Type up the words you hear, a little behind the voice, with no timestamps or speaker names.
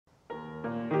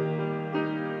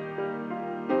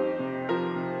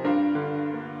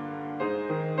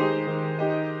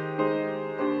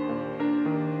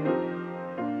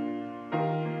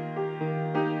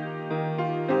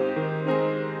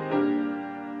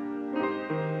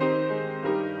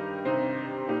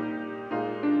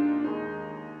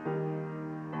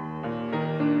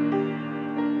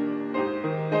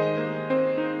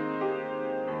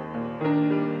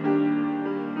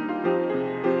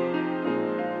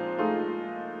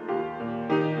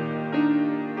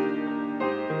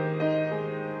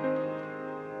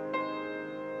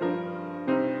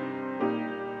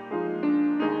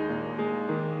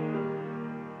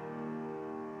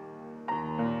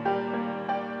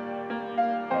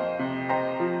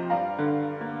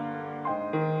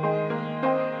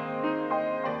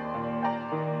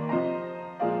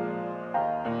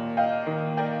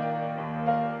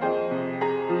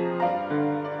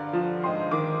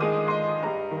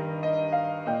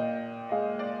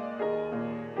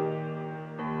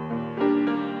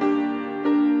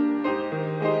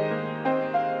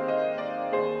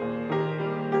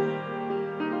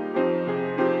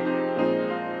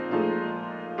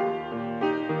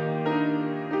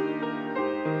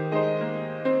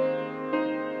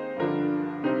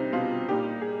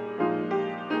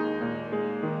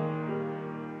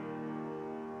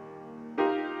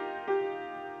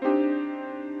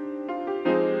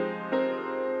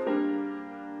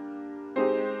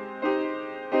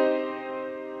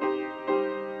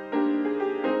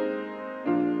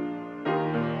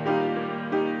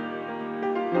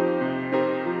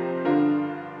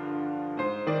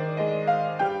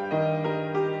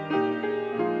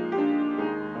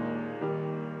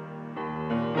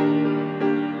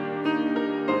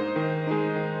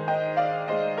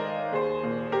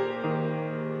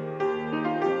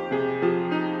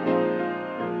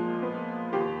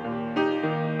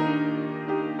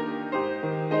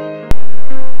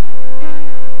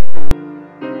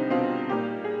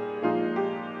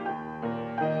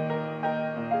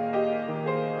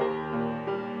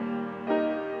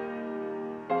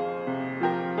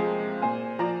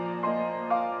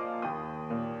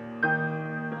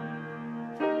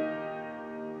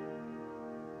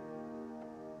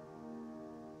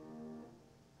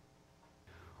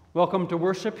Welcome to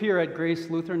worship here at Grace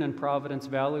Lutheran and Providence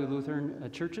Valley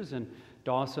Lutheran churches in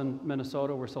Dawson,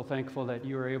 Minnesota. We're so thankful that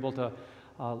you are able to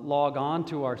log on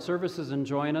to our services and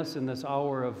join us in this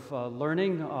hour of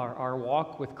learning our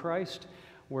walk with Christ.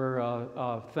 We're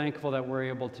thankful that we're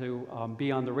able to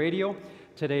be on the radio.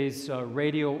 Today's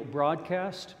radio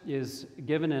broadcast is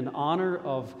given in honor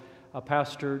of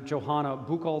Pastor JoHanna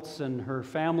Buchholz and her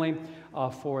family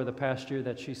for the past year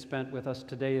that she spent with us.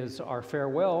 Today is our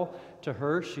farewell to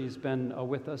her. She's been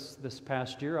with us this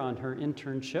past year on her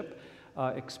internship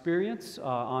experience,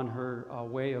 on her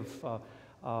way of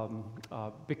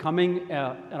becoming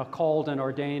a called and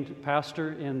ordained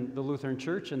pastor in the Lutheran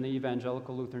Church, in the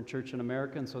Evangelical Lutheran Church in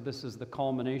America. And so this is the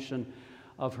culmination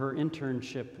of her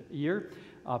internship year.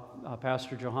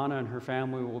 Pastor JoHanna and her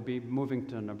family will be moving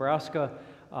to Nebraska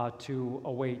to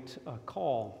await a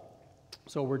call.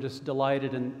 So we're just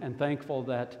delighted and thankful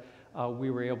that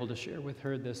we were able to share with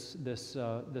her this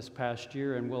past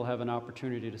year, and we'll have an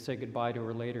opportunity to say goodbye to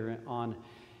her later on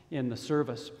in the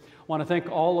service. I want to thank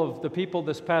all of the people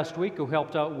this past week who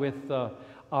helped out with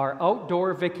our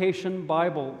outdoor vacation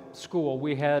Bible school.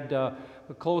 We had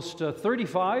close to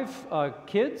 35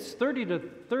 kids, 30 to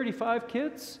 35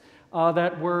 kids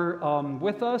that were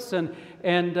with us, and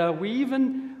I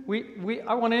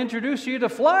want to introduce you to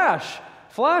Flash.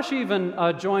 Flash even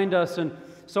joined us, and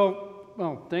so,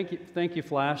 well, thank you,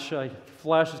 Flash.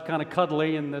 Flash is kind of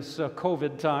cuddly in this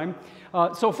COVID time.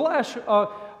 So, Flash,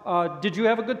 did you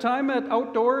have a good time at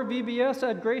outdoor VBS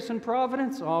at Grace and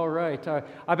Providence? All right.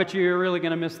 I bet you're really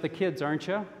going to miss the kids, aren't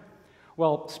you?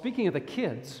 Well, speaking of the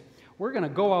kids, we're going to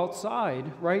go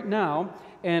outside right now,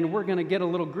 and we're going to get a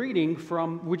little greeting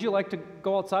from, would you like to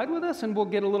go outside with us? And we'll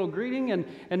get a little greeting,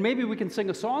 and maybe we can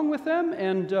sing a song with them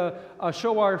and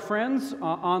show our friends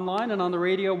online and on the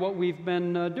radio what we've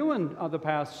been doing the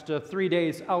past 3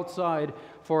 days outside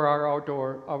for our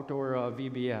outdoor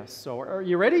VBS. So are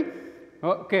you ready?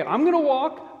 Okay, I'm going to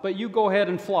walk, but you go ahead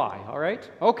and fly, all right?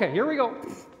 Okay, here we go.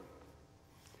 Say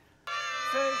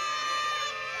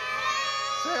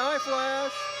hi,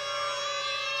 Flash.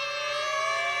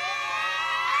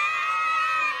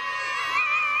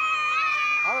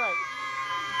 All right.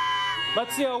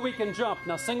 Let's see how we can jump.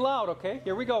 Now sing loud, okay?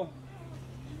 Here we go.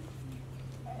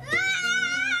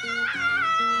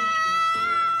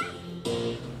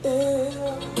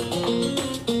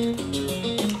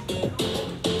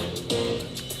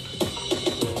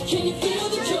 Can you feel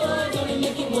the joy? Gonna make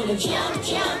jump,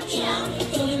 jump, jump.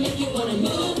 Gonna make you wanna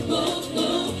move, move,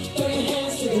 move. Throw your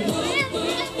hands to the roof,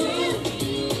 roof, roof.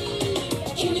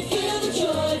 Can you feel the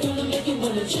joy? Gonna make you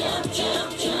wanna jump,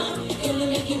 jump, jump. Gonna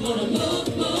make you wanna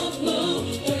move, move,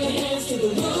 move. Throw your hands to the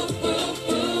roof, roof,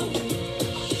 roof.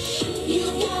 You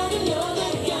gotta know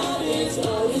that God is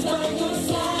always by your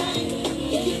side.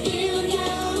 If you feel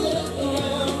down, look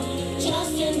around.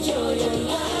 Just enjoy your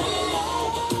life.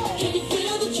 Can you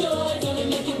feel the joy? Gonna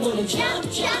make you wanna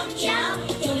jump, jump, jump.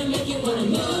 Gonna make you wanna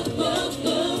move, move,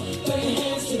 move. Throw your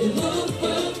hands to the roof,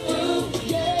 roof, roof.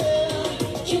 Yeah.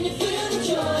 Can you feel the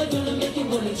joy? Gonna make you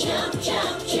wanna jump,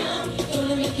 jump, jump.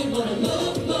 Gonna make you wanna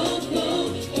move, move,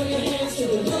 move. Throw your hands to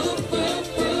the roof,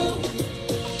 roof, roof.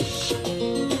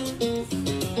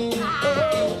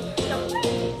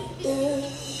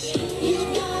 You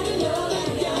gotta know that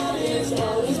God is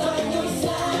always by your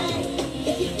side.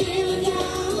 If you're feeling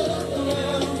down, look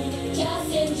around.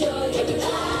 Just enjoy your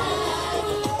life.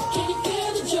 Can you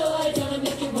feel the joy? Gonna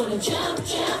make you wanna jump,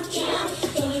 jump, jump.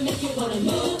 Gonna make you wanna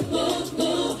move, move,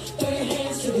 move. Throw your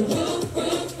hands to the roof,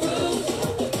 roof, roof.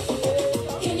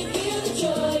 Can you feel the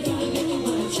joy? Gonna make you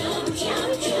wanna jump,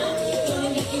 jump, jump. Gonna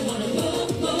make you wanna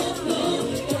move, move, move.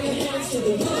 Throw your hands to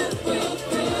the roof, roof,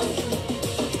 roof.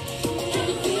 Can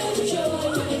you feel the joy?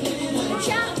 Gonna make you wanna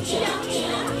jump, jump,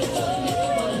 jump. Gonna make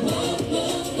you wanna move,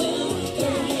 move, move. Throw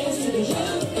your hands to the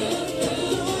roof, roof,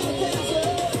 roof.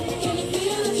 Can you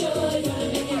feel the joy? Gonna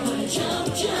make you wanna jump,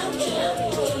 jump, jump.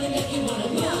 Gonna make you wanna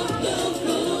move, move,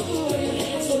 move. Throw your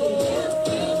hands to the roof,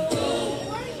 roof,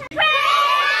 roof.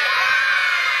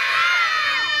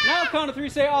 Now count of three,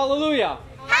 say hallelujah.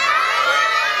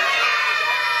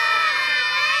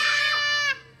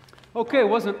 Okay,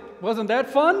 wasn't that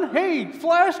fun? Hey,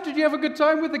 Flash, did you have a good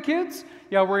time with the kids?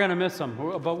 Yeah, we're gonna miss them,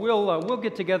 but we'll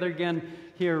get together again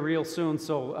here real soon.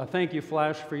 So thank you,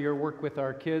 Flash, for your work with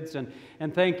our kids, and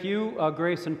thank you,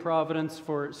 Grace and Providence,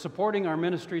 for supporting our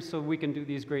ministry so we can do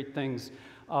these great things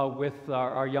with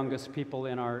our youngest people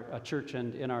in our church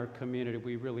and in our community.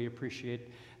 We really appreciate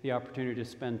the opportunity to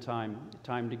spend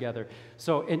time together.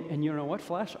 So, and you know what,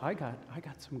 Flash? I got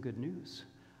some good news.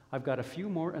 I've got a few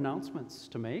more announcements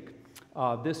to make.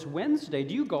 This Wednesday,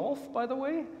 do you golf, by the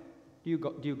way? Do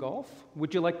you golf?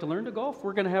 Would you like to learn to golf?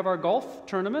 We're going to have our golf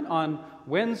tournament on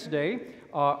Wednesday,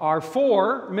 our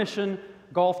 4 mission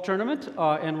golf tournament,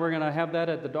 and we're going to have that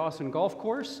at the Dawson Golf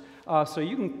Course. So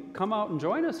you can come out and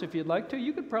join us if you'd like to.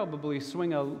 You could probably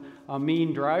swing a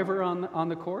mean driver on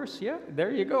the course. Yeah,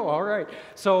 there you go. All right.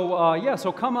 So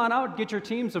so come on out, get your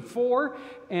teams of 4,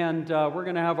 and we're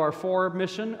going to have our 4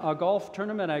 mission golf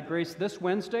tournament at Grace this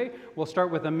Wednesday. We'll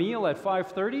start with a meal at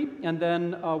 5:30, and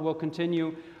then we'll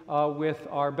continue with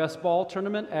our best ball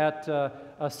tournament at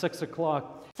 6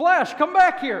 o'clock. Flash, come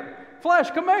back here.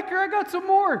 Flash, come back here. I got some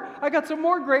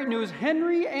more great news.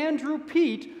 Henry Andrew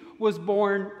Pete was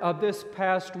born this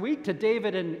past week to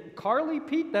David and Carly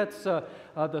Pete. That's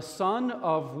the son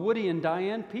of Woody and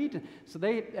Diane Pete. So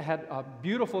they had a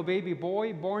beautiful baby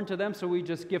boy born to them. So we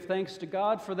just give thanks to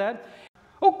God for that.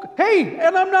 Oh, hey,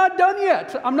 and I'm not done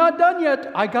yet.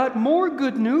 I got more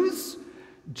good news.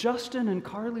 Justin and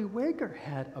Carly Wager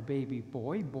had a baby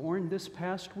boy born this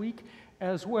past week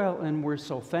as well, and we're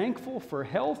so thankful for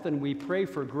health, and we pray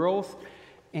for growth.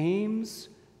 Ames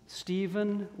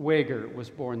Stephen Wager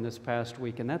was born this past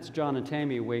week, and that's John and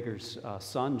Tammy Wager's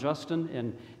son, Justin,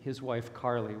 and his wife,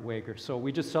 Carly Wager. So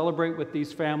we just celebrate with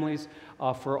these families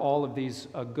for all of these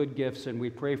good gifts, and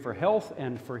we pray for health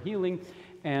and for healing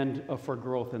and for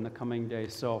growth in the coming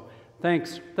days. So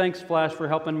thanks, Flash, for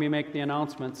helping me make the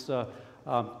announcements. Do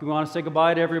you want to say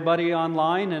goodbye to everybody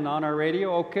online and on our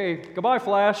radio? Okay, goodbye,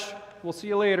 Flash. We'll see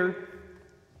you later.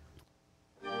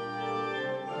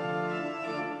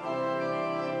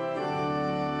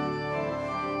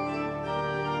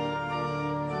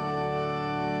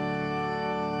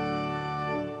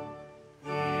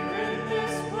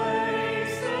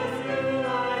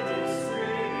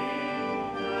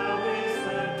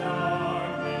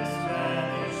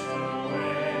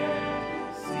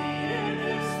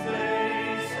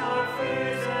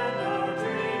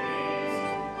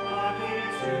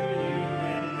 To you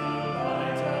in the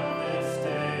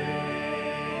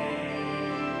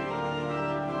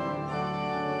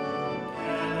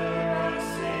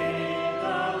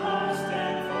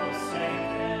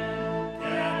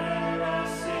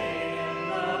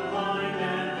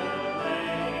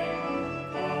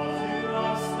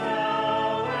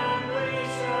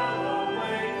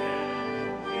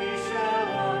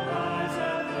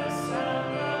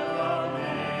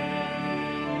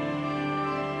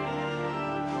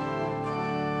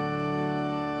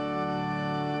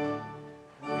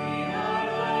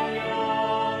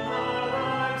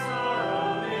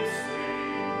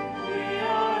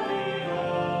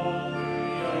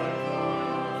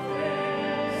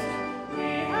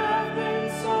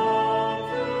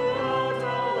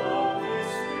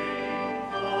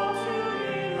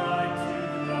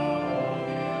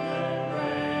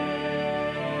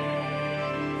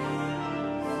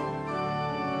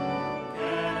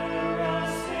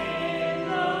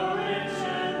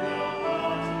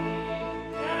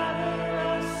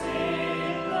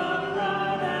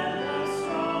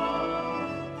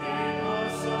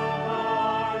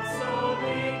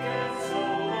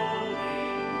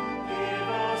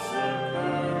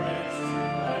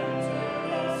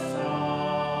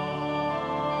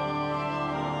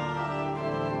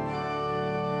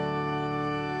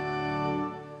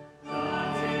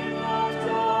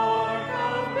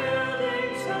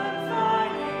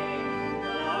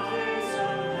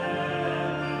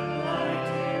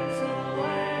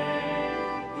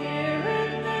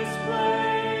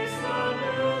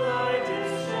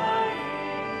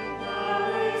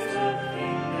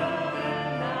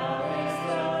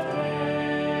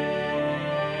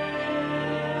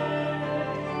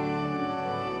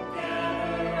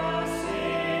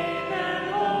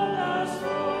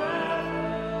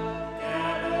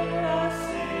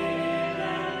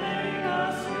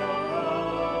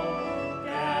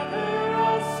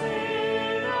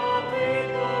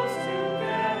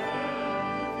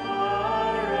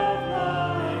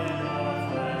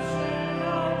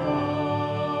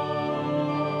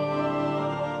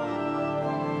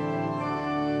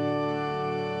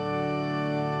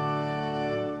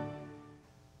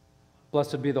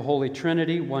Blessed be the Holy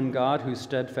Trinity, one God, whose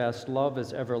steadfast love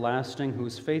is everlasting,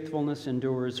 whose faithfulness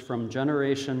endures from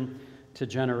generation to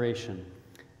generation.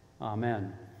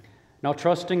 Amen. Now,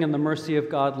 trusting in the mercy of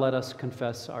God, let us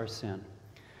confess our sin.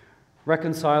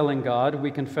 Reconciling God,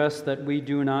 we confess that we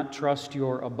do not trust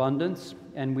your abundance,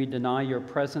 and we deny your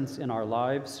presence in our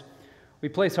lives. We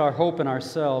place our hope in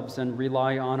ourselves and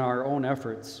rely on our own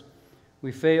efforts.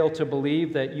 We fail to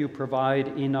believe that you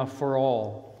provide enough for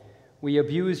all. We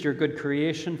abuse your good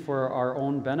creation for our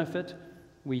own benefit.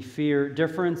 We fear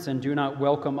difference and do not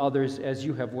welcome others as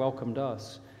you have welcomed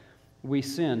us. We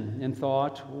sin in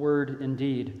thought, word, and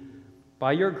deed.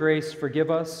 By your grace,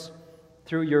 forgive us.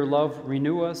 Through your love,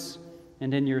 renew us.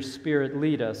 And in your Spirit,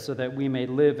 lead us so that we may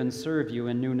live and serve you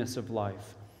in newness of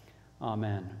life.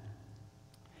 Amen.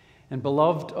 And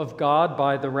beloved of God,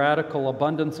 by the radical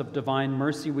abundance of divine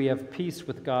mercy, we have peace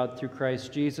with God through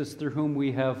Christ Jesus, through whom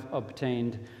we have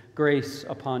obtained grace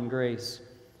upon grace.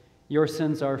 Your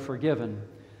sins are forgiven.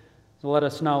 So let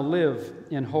us now live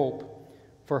in hope,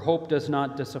 for hope does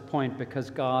not disappoint, because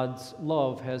God's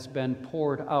love has been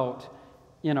poured out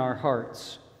in our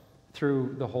hearts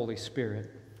through the Holy Spirit.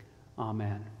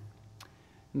 Amen.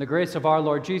 And the grace of our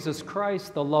Lord Jesus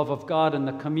Christ, the love of God, and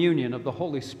the communion of the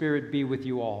Holy Spirit be with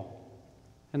you all.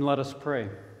 And let us pray.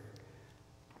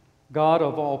 God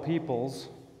of all peoples,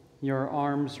 your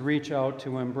arms reach out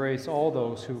to embrace all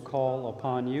those who call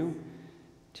upon you.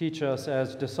 Teach us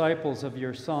as disciples of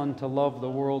your Son to love the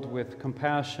world with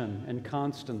compassion and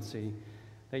constancy,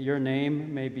 that your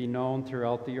name may be known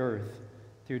throughout the earth,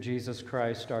 through Jesus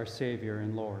Christ, our Savior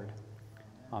and Lord.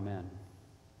 Amen.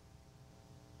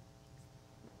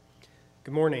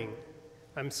 Good morning.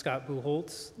 I'm Scott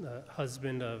Buchholz, the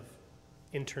husband of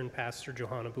intern pastor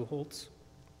JoHanna Buchholz.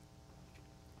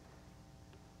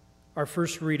 Our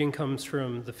first reading comes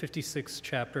from the 56th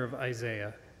chapter of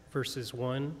Isaiah, verses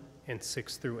 1 and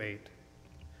 6 through 8.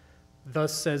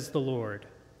 Thus says the Lord,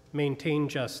 maintain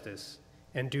justice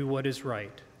and do what is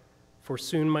right, for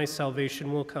soon my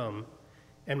salvation will come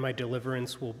and my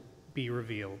deliverance will be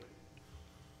revealed.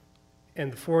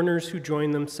 And the foreigners who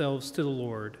join themselves to the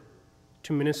Lord,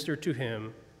 to minister to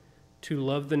him, to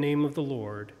love the name of the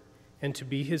Lord, and to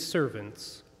be his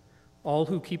servants, all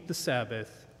who keep the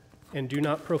Sabbath and do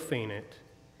not profane it,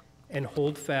 and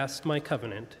hold fast my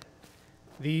covenant,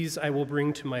 these I will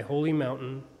bring to my holy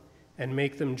mountain and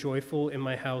make them joyful in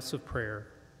my house of prayer.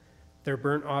 Their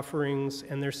burnt offerings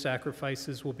and their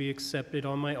sacrifices will be accepted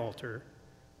on my altar,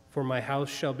 for my house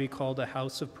shall be called a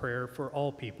house of prayer for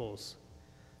all peoples.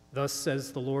 Thus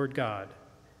says the Lord God,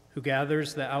 who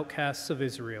gathers the outcasts of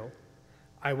Israel.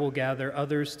 I will gather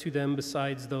others to them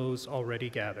besides those already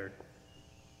gathered.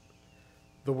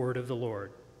 The word of the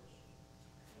Lord.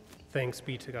 Thanks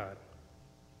be to God.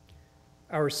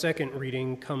 Our second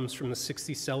reading comes from the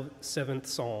 67th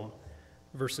Psalm,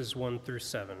 verses 1 through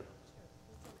 7.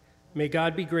 May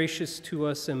God be gracious to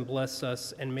us and bless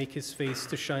us and make his face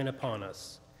to shine upon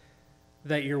us,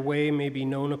 that your way may be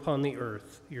known upon the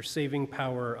earth, your saving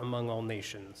power among all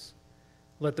nations.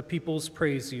 Let the peoples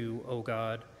praise you, O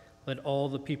God. Let all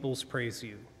the peoples praise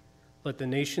you. Let the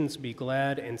nations be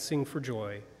glad and sing for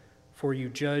joy, for you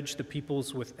judge the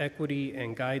peoples with equity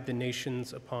and guide the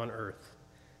nations upon earth.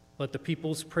 Let the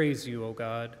peoples praise you, O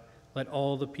God. Let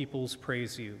all the peoples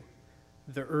praise you.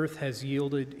 The earth has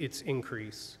yielded its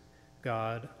increase.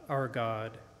 God, our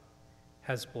God,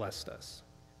 has blessed us.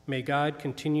 May God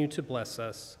continue to bless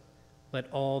us.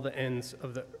 Let all the ends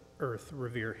of the earth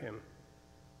revere him.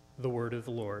 The word of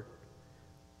the Lord.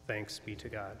 Thanks be to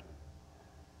God.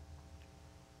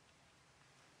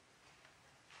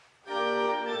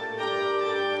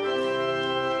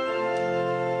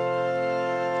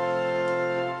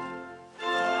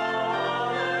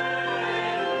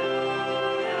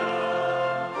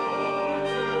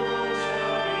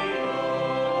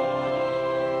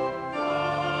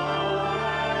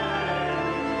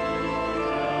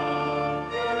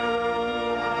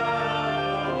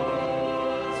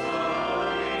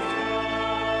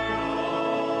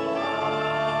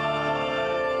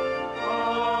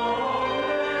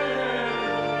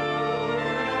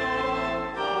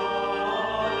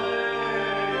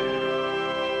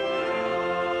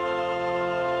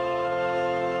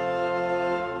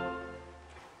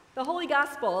 The Holy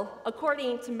Gospel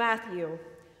according to Matthew.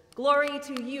 Glory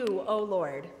to you, O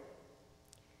Lord.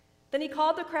 Then he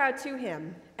called the crowd to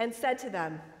him and said to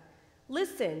them,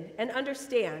 listen and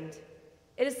understand.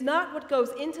 It is not what goes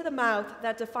into the mouth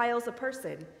that defiles a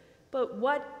person, but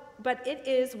it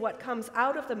is what comes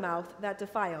out of the mouth that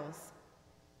defiles.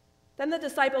 Then the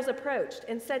disciples approached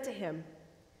and said to him,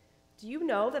 do you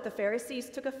know that the Pharisees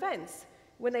took offense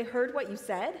when they heard what you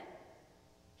said?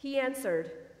 He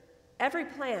answered, "Every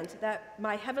plant that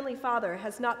my heavenly Father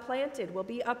has not planted will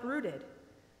be uprooted.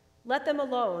 Let them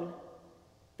alone.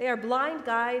 They are blind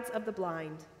guides of the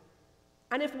blind.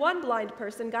 And if one blind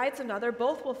person guides another,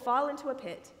 both will fall into a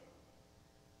pit."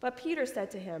 But Peter said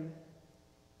to him,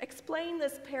 "Explain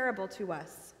this parable to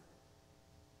us."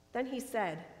 Then he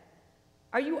said,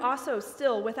 "Are you also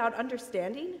still without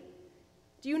understanding?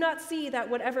 Do you not see that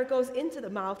whatever goes into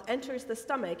the mouth enters the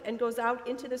stomach and goes out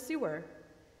into the sewer?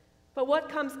 But what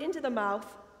comes out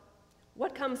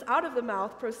of the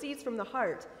mouth proceeds from the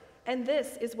heart, and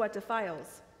this is what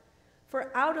defiles. For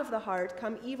out of the heart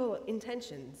come evil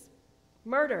intentions,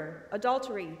 murder,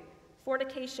 adultery,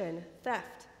 fornication,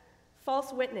 theft,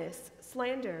 false witness,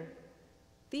 slander.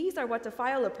 These are what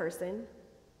defile a person,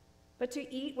 but to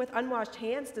eat with unwashed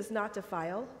hands does not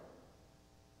defile."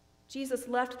 Jesus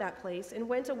left that place and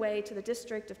went away to the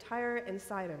district of Tyre and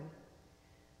Sidon.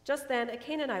 Just then, a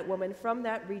Canaanite woman from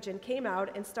that region came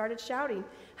out and started shouting,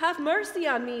 "Have mercy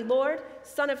on me, Lord,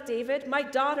 Son of David. My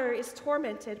daughter is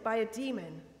tormented by a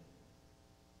demon."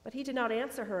 But he did not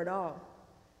answer her at all.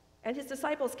 And his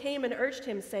disciples came and urged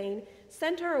him, saying,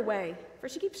 "Send her away, for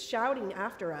she keeps shouting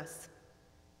after us."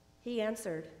 He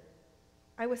answered,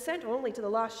 "I was sent only to the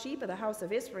lost sheep of the house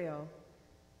of Israel."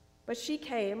 But she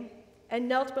came and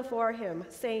knelt before him,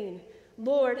 saying,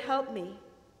 "Lord, help me."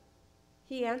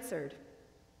 He answered,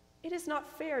 "It is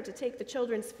not fair to take the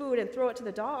children's food and throw it to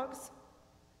the dogs."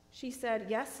 She said,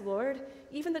 "Yes, Lord,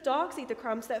 even the dogs eat the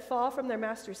crumbs that fall from their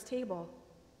master's table."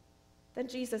 Then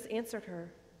Jesus answered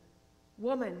her,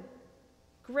 "Woman,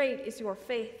 great is your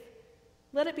faith.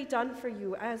 Let it be done for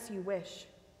you as you wish."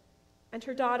 And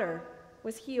her daughter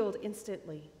was healed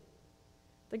instantly.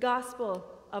 The gospel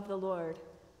of the Lord.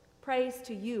 Praise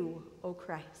to you, O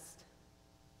Christ.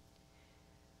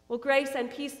 Well, grace and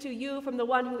peace to you from the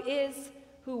one who is,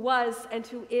 who was, and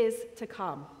who is to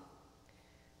come.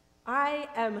 I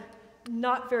am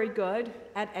not very good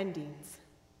at endings.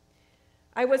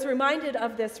 I was reminded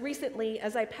of this recently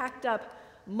as I packed up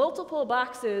multiple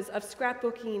boxes of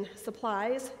scrapbooking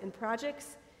supplies and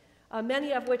projects,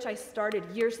 many of which I started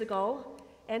years ago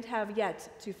and have yet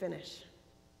to finish.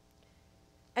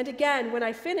 And again, when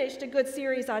I finished a good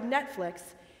series on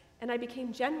Netflix, and I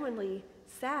became genuinely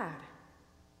sad.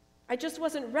 I just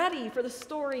wasn't ready for the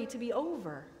story to be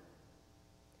over.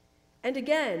 And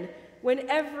again, when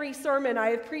every sermon I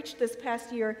have preached this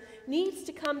past year needs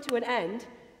to come to an end,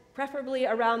 preferably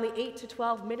around the 8 to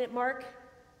 12 minute mark,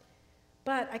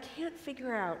 but I can't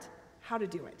figure out how to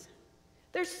do it.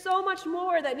 There's so much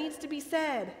more that needs to be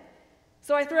said.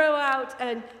 So I throw out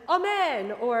an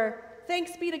amen or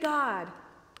thanks be to God,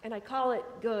 and I call it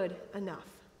good enough.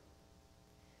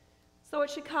 So it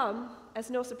should come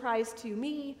as no surprise to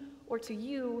me or to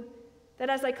you that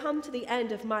as I come to the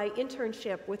end of my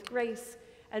internship with Grace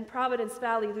and Providence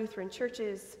Valley Lutheran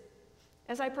churches,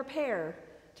 as I prepare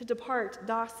to depart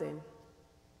Dawson,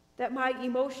 that my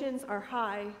emotions are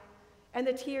high and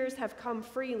the tears have come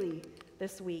freely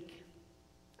this week.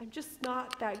 I'm just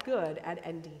not that good at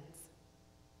endings.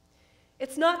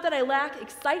 It's not that I lack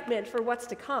excitement for what's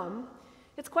to come.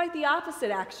 It's quite the opposite,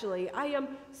 actually. I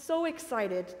am so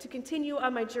excited to continue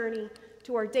on my journey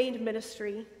to ordained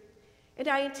ministry, and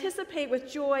I anticipate with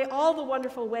joy all the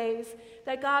wonderful ways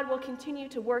that God will continue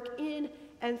to work in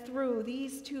and through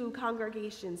these two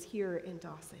congregations here in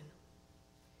Dawson.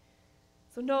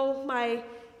 So no, my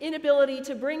inability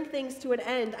to bring things to an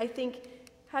end, I think,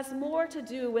 has more to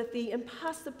do with the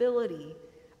impossibility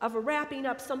of wrapping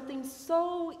up something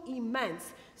so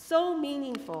immense, so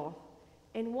meaningful,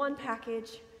 in one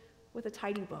package with a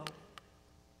tidy bow.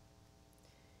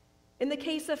 In the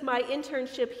case of my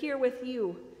internship here with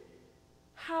you,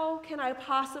 how can I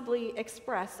possibly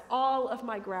express all of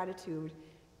my gratitude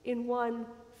in one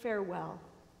farewell?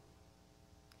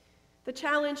 The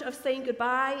challenge of saying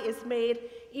goodbye is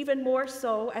made even more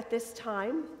so at this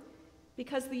time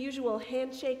because the usual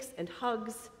handshakes and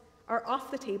hugs are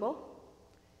off the table,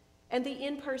 and the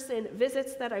in-person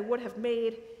visits that I would have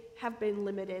made have been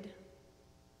limited.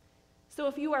 So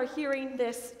if you are hearing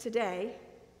this today,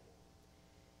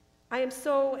 I am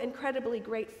so incredibly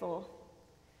grateful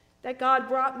that God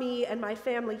brought me and my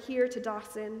family here to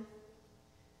Dawson.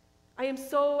 I am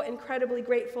so incredibly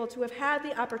grateful to have had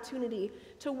the opportunity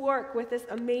to work with this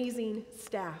amazing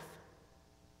staff.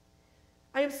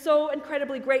 I am so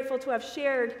incredibly grateful to have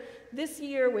shared this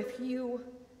year with you,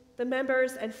 the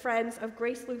members and friends of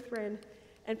Grace Lutheran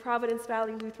and Providence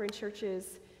Valley Lutheran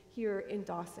churches here in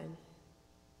Dawson.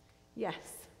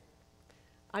 Yes,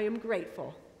 I am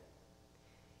grateful.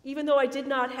 Even though I did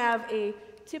not have a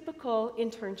typical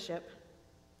internship,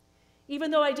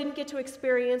 even though I didn't get to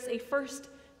experience a first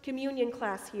communion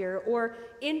class here, or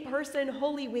in-person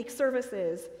Holy Week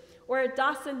services, or a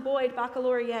Dawson Boyd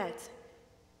baccalaureate,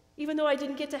 even though I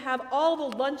didn't get to have all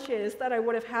the lunches that I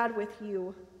would have had with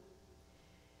you.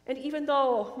 And even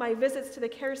though my visits to the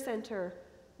care center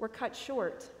were cut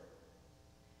short,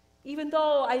 even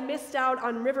though I missed out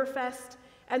on Riverfest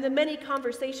and the many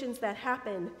conversations that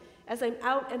happen as I'm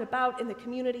out and about in the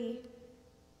community,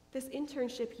 this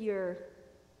internship year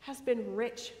has been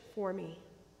rich for me.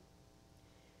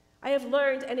 I have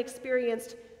learned and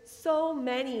experienced so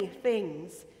many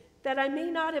things that I may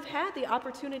not have had the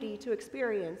opportunity to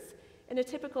experience in a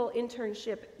typical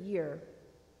internship year.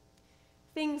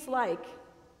 Things like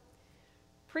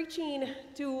preaching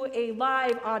to a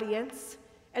live audience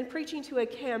and preaching to a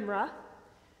camera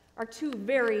are two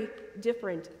very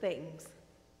different things.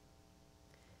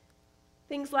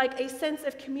 Things like a sense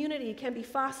of community can be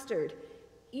fostered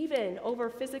even over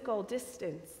physical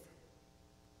distance.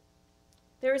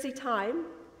 There is a time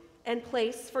and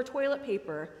place for toilet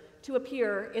paper to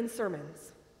appear in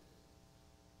sermons.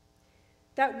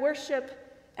 That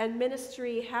worship and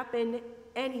ministry happen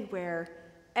anywhere,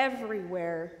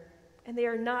 everywhere, and they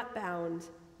are not bound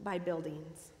by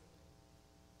buildings.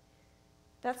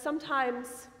 That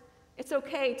sometimes it's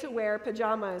okay to wear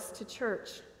pajamas to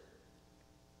church,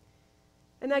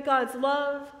 and that God's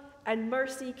love and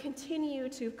mercy continue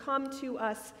to come to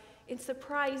us in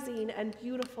surprising and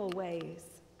beautiful ways.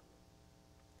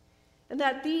 And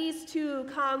that these two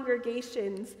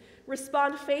congregations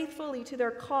respond faithfully to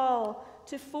their call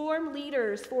to form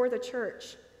leaders for the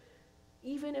church,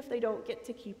 even if they don't get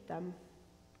to keep them.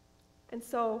 And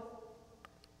so,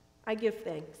 I give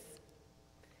thanks.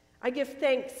 I give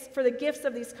thanks for the gifts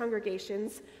of these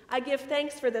congregations. I give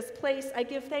thanks for this place. I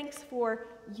give thanks for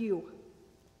you.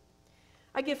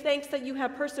 I give thanks that you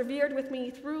have persevered with me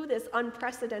through this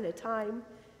unprecedented time.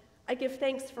 I give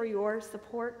thanks for your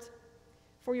support,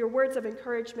 for your words of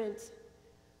encouragement,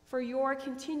 for your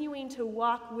continuing to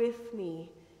walk with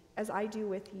me as I do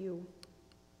with you.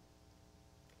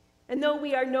 And though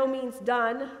we are no means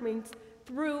done,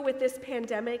 through with this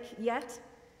pandemic yet,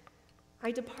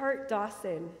 I depart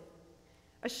Dawson,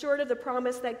 assured of the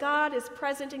promise that God is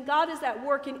present and God is at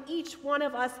work in each one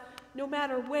of us, no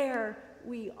matter where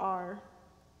we are.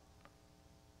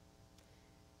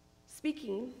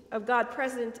 Speaking of God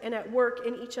present and at work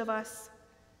in each of us,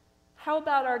 how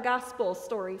about our gospel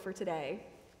story for today?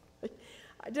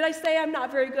 Did I say I'm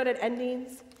not very good at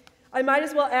endings? I might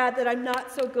as well add that I'm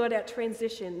not so good at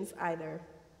transitions either.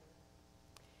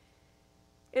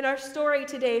 In our story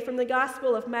today from the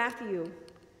Gospel of Matthew,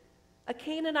 a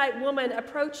Canaanite woman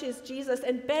approaches Jesus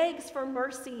and begs for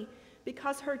mercy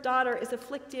because her daughter is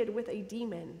afflicted with a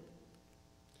demon.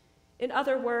 In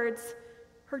other words,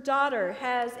 her daughter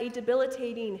has a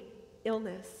debilitating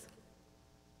illness.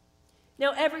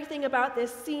 Now, everything about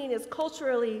this scene is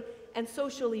culturally and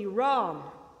socially wrong.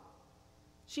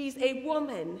 She's a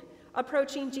woman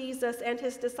approaching Jesus and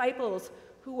his disciples,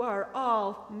 who are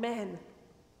all men.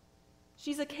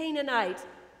 She's a Canaanite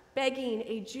begging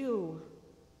a Jew.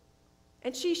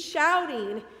 And she's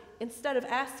shouting instead of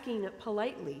asking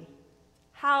politely.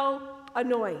 How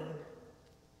annoying.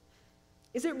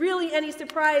 Is it really any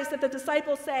surprise that the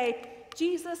disciples say,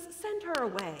 Jesus, send her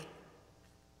away?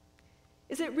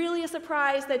 Is it really a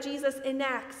surprise that Jesus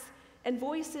enacts and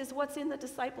voices what's in the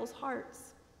disciples'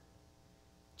 hearts?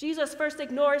 Jesus first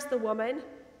ignores the woman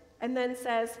and then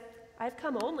says, I've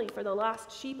come only for the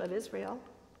lost sheep of Israel.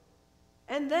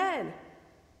 And then,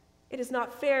 it is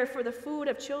not fair for the food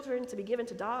of children to be given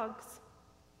to dogs.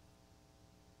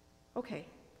 Okay,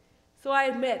 so I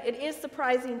admit it is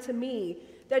surprising to me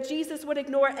that Jesus would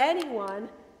ignore anyone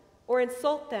or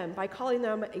insult them by calling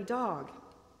them a dog.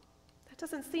 That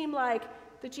doesn't seem like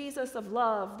the Jesus of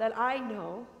love that I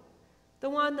know, the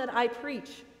one that I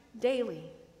preach daily.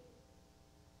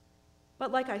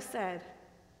 But like I said,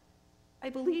 I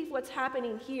believe what's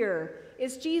happening here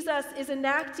is Jesus is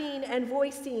enacting and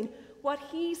voicing what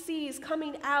he sees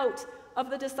coming out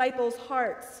of the disciples'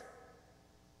 hearts.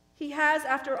 He has,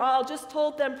 after all, just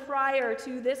told them prior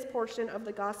to this portion of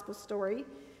the gospel story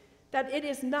that it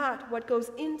is not what goes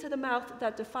into the mouth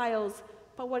that defiles,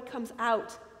 but what comes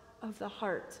out of the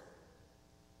heart.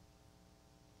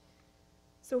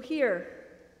 So here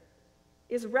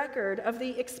is record of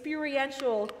the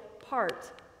experiential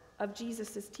part of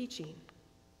Jesus' teaching.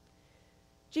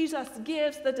 Jesus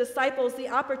gives the disciples the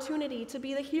opportunity to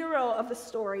be the hero of the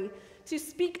story, to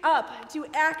speak up, to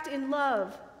act in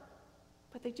love,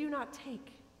 but they do not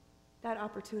take that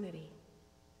opportunity.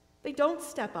 They don't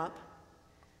step up.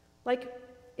 Like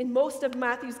in most of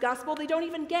Matthew's gospel, they don't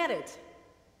even get it.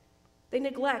 They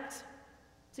neglect,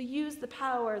 to use the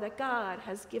power that God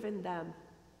has given them.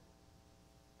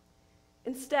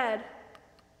 Instead,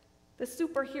 the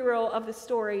superhero of the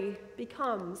story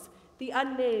becomes the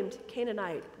unnamed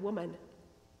Canaanite woman.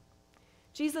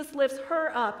 Jesus lifts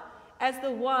her up as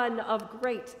the one of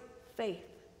great faith.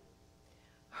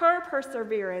 Her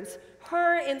perseverance,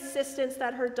 her insistence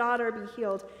that her daughter be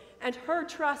healed, and her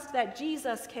trust that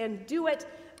Jesus can do it,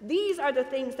 these are the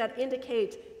things that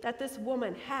indicate that this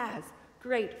woman has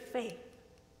great faith.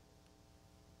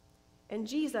 And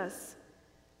Jesus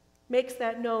makes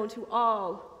that known to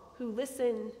all who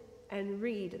listen and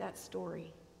read that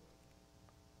story.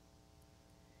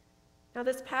 Now,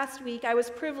 this past week, I was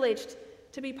privileged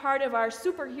to be part of our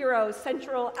Superheroes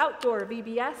Central Outdoor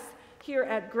VBS here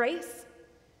at Grace.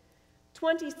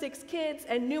 26 kids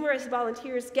and numerous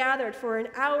volunteers gathered for an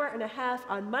hour and a half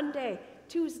on Monday,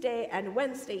 Tuesday, and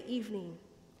Wednesday evening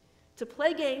to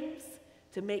play games,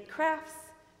 to make crafts,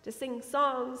 to sing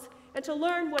songs, and to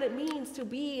learn what it means to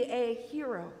be a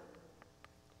hero.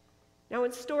 Now,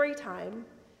 in story time,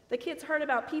 the kids heard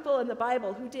about people in the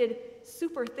Bible who did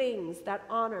super things that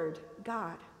honored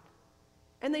God.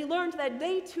 And they learned that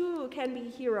they too can be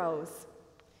heroes.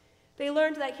 They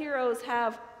learned that heroes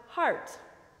have heart,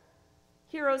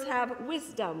 heroes have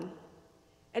wisdom,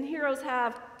 and heroes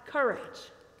have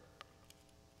courage.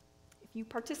 If you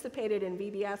participated in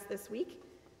VBS this week,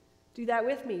 do that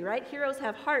with me, right? Heroes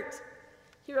have heart,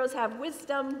 heroes have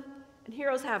wisdom, and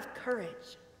heroes have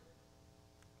courage.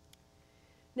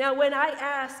 Now, when I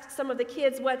asked some of the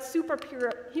kids what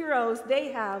superheroes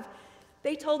they have,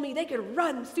 they told me they could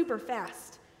run super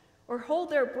fast or hold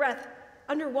their breath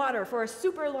underwater for a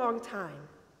super long time.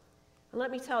 And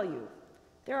let me tell you,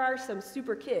 there are some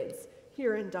super kids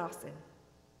here in Dawson.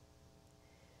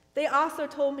 They also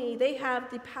told me they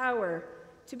have the power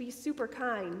to be super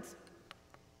kind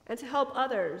and to help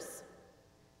others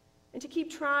and to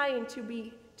keep trying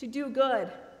to do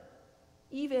good,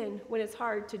 even when it's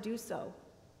hard to do so.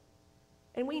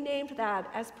 And we named that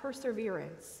as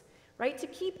perseverance, right? To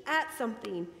keep at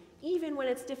something, even when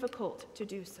it's difficult to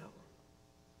do so.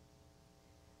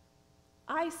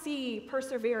 I see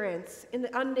perseverance in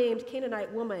the unnamed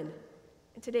Canaanite woman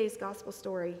in today's gospel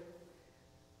story.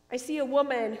 I see a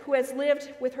woman who has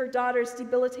lived with her daughter's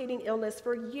debilitating illness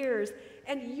for years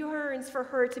and yearns for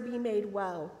her to be made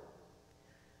well.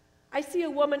 I see a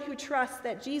woman who trusts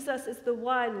that Jesus is the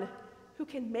one who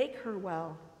can make her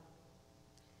well.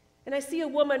 And I see a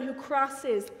woman who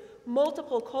crosses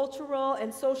multiple cultural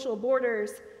and social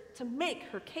borders to make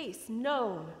her case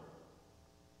known.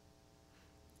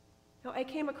 Now, I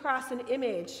came across an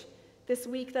image this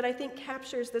week that I think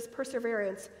captures this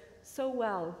perseverance so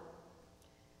well.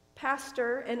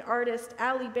 Pastor and artist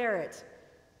Allie Barrett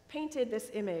painted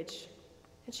this image,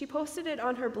 and she posted it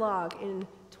on her blog in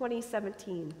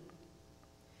 2017.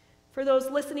 For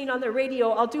those listening on the radio,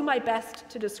 I'll do my best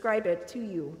to describe it to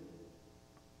you.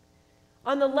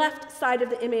 On the left side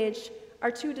of the image are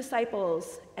two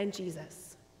disciples and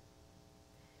Jesus.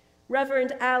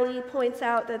 Reverend Allie points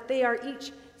out that they are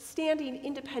each standing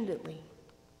independently,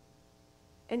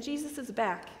 and Jesus'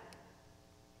 back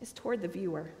is toward the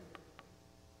viewer.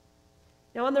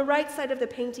 Now, on the right side of the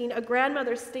painting, a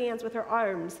grandmother stands with her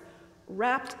arms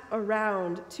wrapped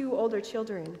around two older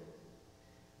children,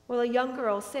 while a young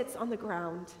girl sits on the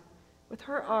ground with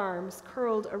her arms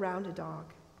curled around a dog.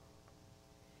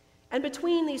 And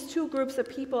between these two groups of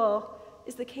people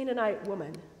is the Canaanite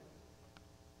woman.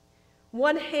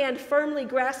 One hand firmly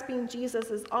grasping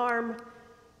Jesus' arm,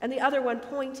 and the other one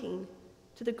pointing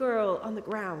to the girl on the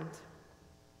ground.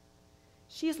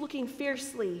 She is looking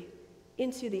fiercely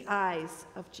into the eyes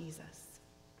of Jesus.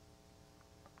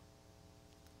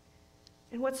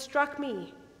 And what struck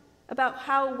me about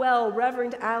how well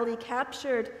Reverend Allie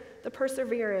captured the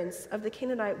perseverance of the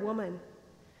Canaanite woman,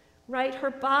 right?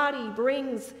 Her body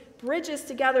bridges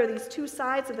together these two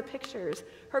sides of the pictures.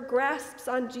 Her grasp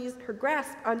on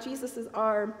Jesus'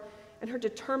 arm and her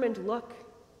determined look.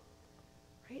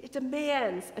 Right? It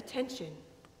demands attention.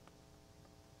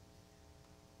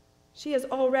 She has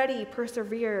already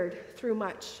persevered through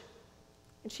much,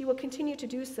 and she will continue to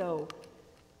do so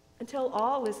until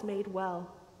all is made well.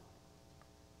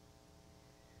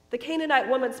 The Canaanite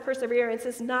woman's perseverance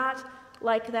is not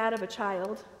like that of a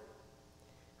child,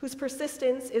 whose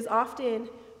persistence is often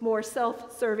more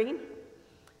self-serving.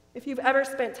 If you've ever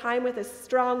spent time with a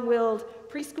strong-willed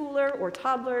preschooler or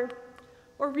toddler,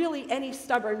 or really any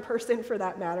stubborn person for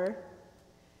that matter,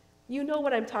 you know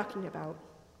what I'm talking about.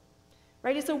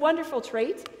 Right? It's a wonderful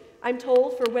trait, I'm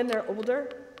told, for when they're older.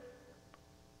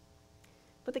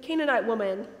 But the Canaanite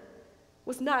woman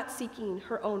was not seeking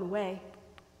her own way.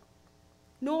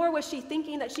 nor was she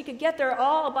thinking that she could get there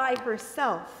all by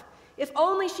herself, if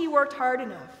only she worked hard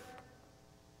enough.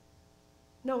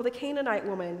 No, the Canaanite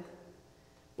woman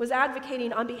was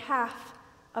advocating on behalf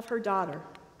of her daughter.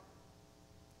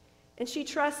 And she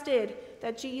trusted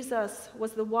that Jesus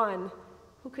was the one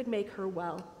who could make her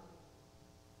well.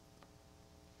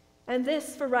 And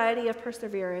this variety of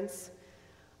perseverance,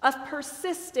 of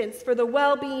persistence for the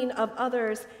well-being of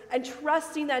others, and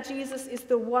trusting that Jesus is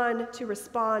the one to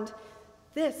respond,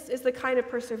 this is the kind of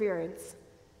perseverance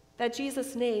that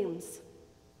Jesus names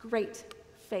great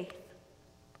faith.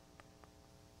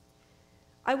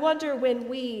 I wonder when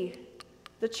we,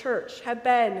 the church, have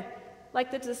been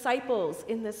like the disciples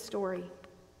in this story.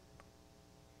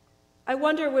 I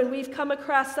wonder when we've come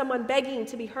across someone begging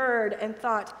to be heard and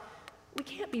thought, we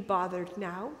can't be bothered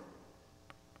now.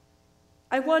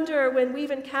 I wonder when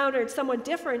we've encountered someone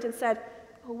different and said,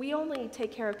 oh, we only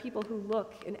take care of people who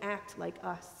look and act like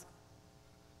us.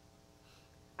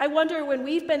 I wonder when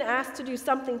we've been asked to do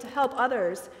something to help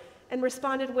others and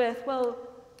responded with, well,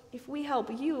 if we help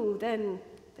you, then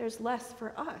there's less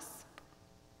for us.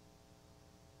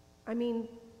 I mean,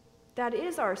 that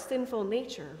is our sinful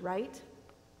nature, right?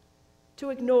 To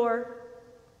ignore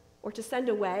or to send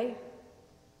away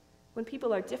when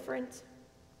people are different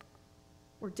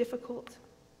or difficult.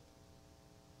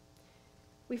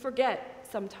 We forget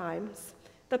sometimes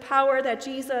the power that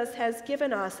Jesus has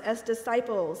given us as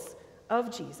disciples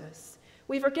of Jesus.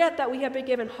 We forget that we have been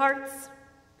given hearts,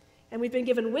 and we've been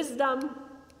given wisdom,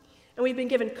 and we've been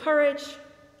given courage,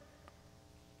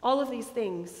 all of these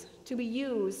things to be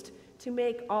used to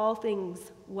make all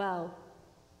things well.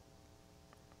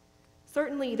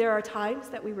 Certainly, there are times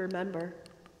that we remember.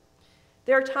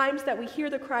 There are times that we hear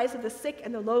the cries of the sick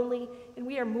and the lonely, and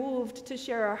we are moved to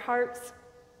share our hearts.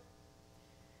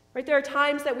 Right? There are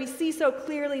times that we see so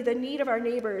clearly the need of our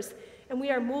neighbors, and we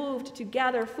are moved to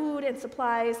gather food and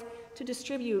supplies to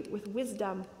distribute with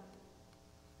wisdom.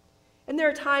 And there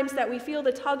are times that we feel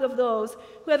the tug of those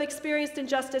who have experienced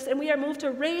injustice, and we are moved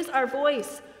to raise our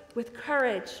voice with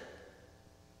courage.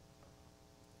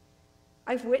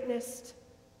 I've witnessed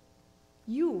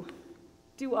you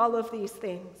do all of these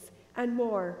things and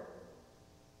more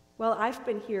while I've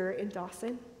been here in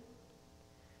Dawson.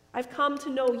 I've come to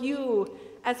know you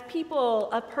as people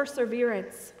of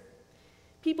perseverance,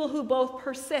 people who both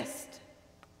persist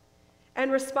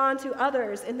and respond to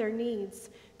others in their needs,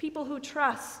 people who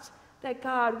trust that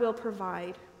God will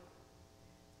provide.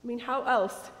 I mean, how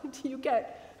else do you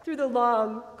get through the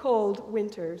long, cold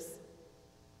winters?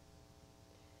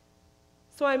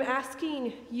 So I'm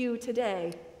asking you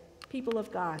today, people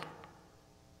of God,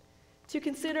 to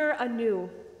consider anew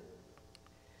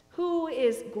who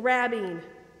is grabbing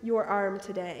your arm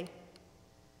today,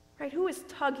 right? Who is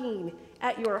tugging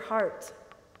at your heart?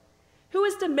 Who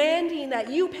is demanding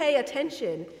that you pay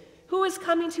attention? Who is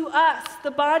coming to us,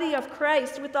 the body of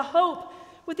Christ, with the hope,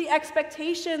 with the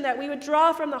expectation that we would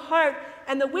draw from the heart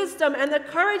and the wisdom and the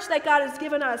courage that God has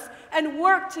given us and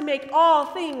work to make all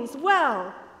things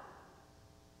well?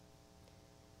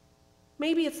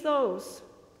 Maybe it's those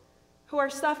who are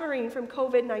suffering from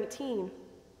COVID-19.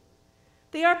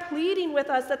 They are pleading with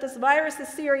us that this virus is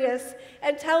serious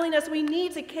and telling us we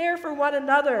need to care for one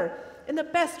another in the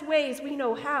best ways we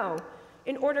know how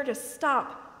in order to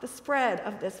stop the spread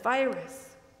of this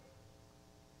virus.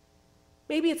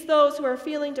 Maybe it's those who are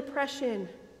feeling depression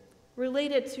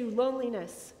related to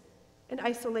loneliness and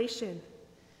isolation.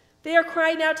 They are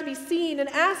crying out to be seen and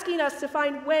asking us to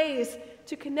find ways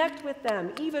to connect with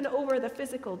them, even over the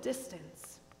physical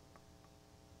distance.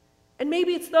 And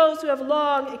maybe it's those who have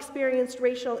long experienced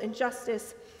racial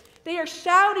injustice. They are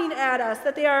shouting at us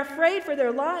that they are afraid for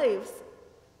their lives.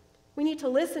 We need to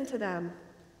listen to them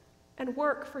and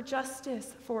work for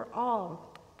justice for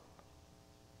all.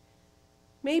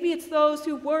 Maybe it's those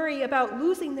who worry about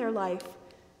losing their life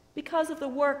because of the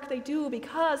work they do,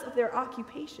 because of their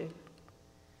occupation.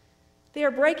 They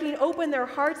are breaking open their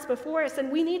hearts before us,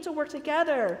 and we need to work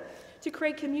together to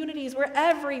create communities where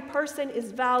every person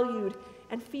is valued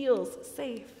and feels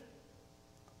safe.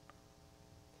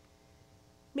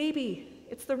 Maybe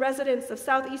it's the residents of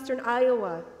southeastern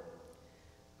Iowa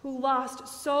who lost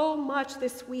so much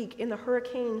this week in the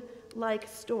hurricane-like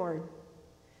storm.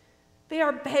 They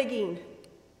are begging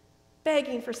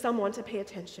for someone to pay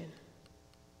attention.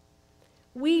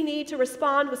 We need to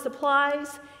respond with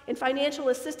supplies and financial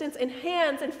assistance and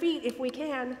hands and feet if we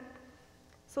can,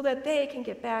 so that they can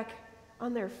get back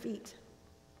on their feet.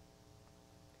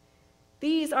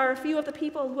 These are a few of the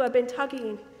people who have been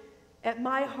tugging at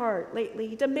my heart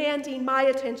lately, demanding my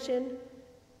attention,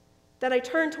 that I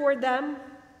turn toward them,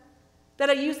 that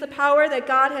I use the power that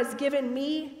God has given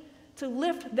me to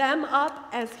lift them up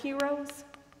as heroes?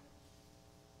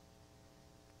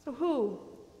 So who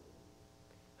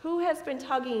has been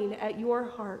tugging at your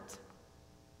heart?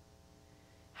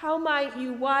 How might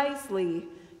you wisely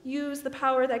use the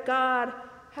power that God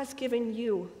has given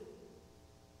you?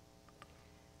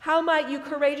 How might you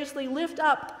courageously lift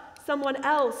up someone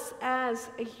else as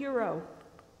a hero?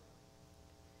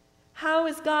 How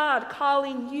is God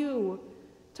calling you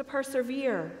to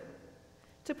persevere,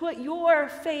 to put your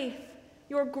faith,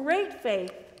 your great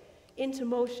faith, into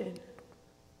motion?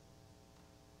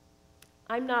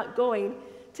 I'm not going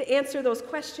to answer those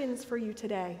questions for you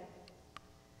today.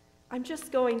 I'm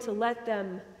just going to let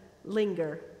them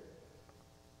linger.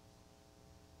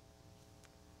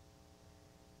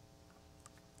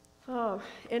 Oh,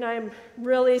 and I'm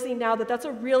realizing now that that's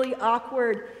a really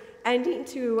awkward ending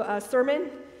to a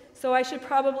sermon, so I should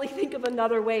probably think of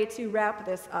another way to wrap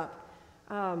this up.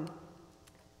 I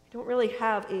don't really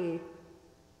have a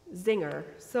zinger.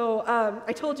 So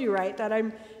I told you, right, that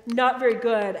I'm not very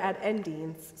good at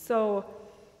endings. So,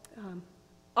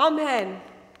 amen.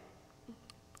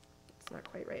 It's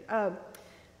not quite right.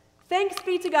 Thanks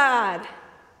be to God.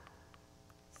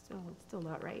 Still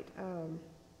not right.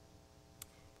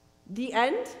 The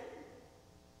end?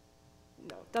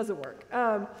 No, it doesn't work.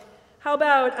 How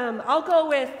about, I'll go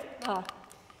with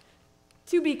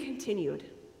to be continued.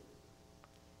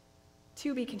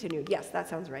 To be continued. Yes, that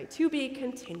sounds right. To be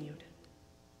continued.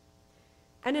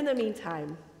 And in the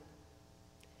meantime,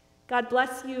 God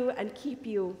bless you and keep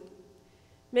you.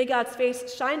 May God's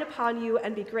face shine upon you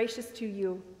and be gracious to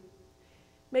you.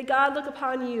 May God look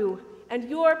upon you and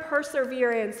your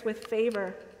perseverance with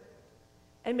favor.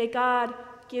 And may God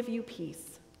give you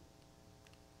peace.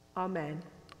 Amen.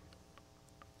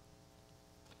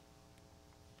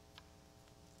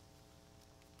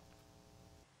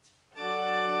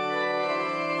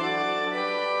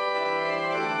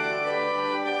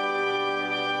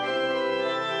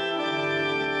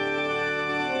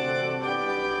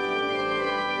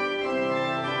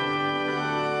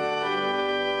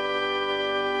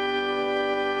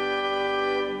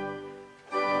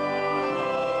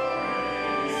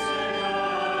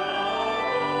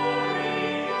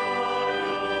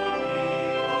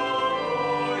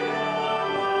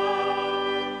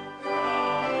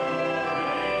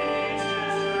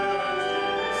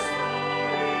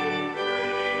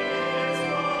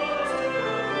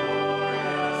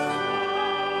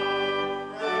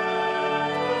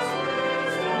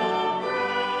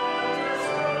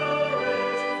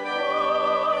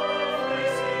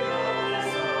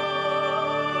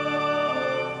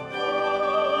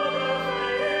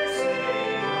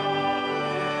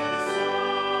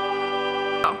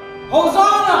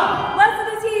 Hosanna!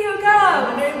 Blessed is he who comes.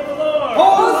 In the name of the Lord.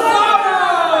 Hosanna!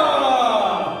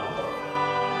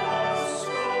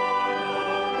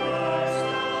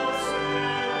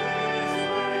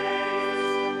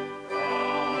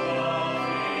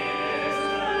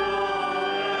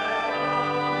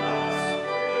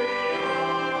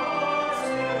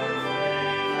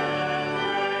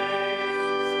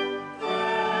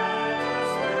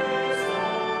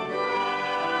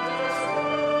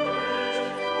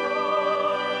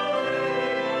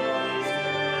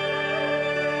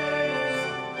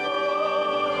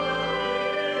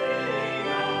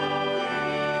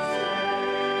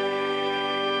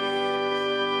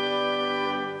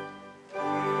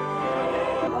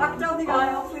 Walk down the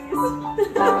aisle, please.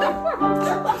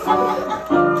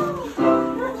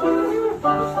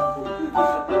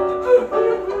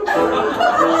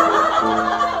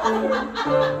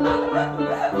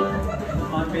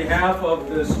 On behalf of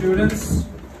the students,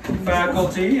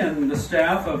 faculty, and the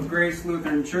staff of Grace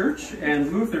Lutheran Church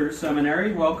and Luther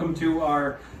Seminary, welcome to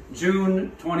our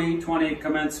June 2020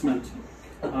 commencement.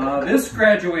 This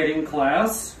graduating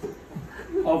class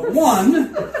of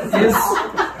one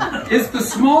is the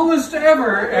smallest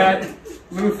ever at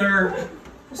Luther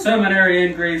Seminary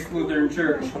and Grace Lutheran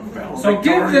Church. So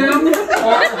give them or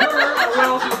her a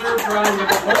well-deserved round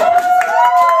of applause.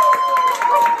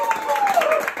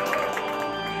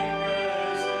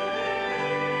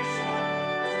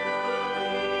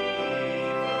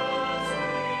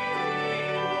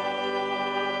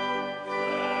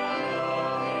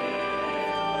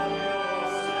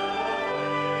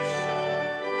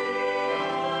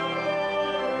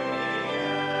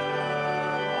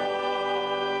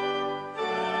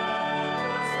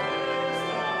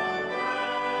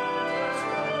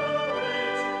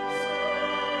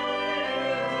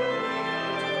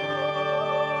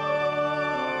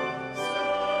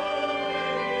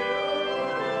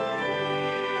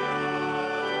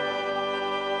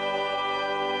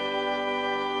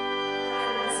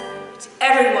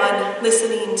 everyone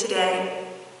listening today.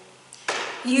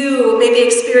 You may be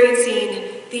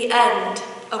experiencing the end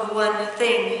of one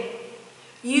thing.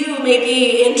 You may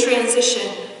be in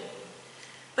transition,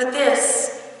 but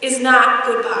this is not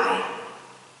goodbye.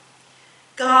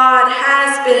 God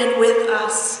has been with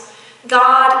us,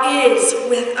 God is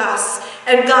with us,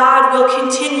 and God will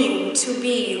continue to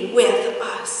be with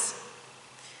us.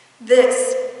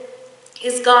 This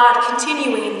is God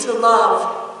continuing to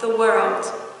love the world.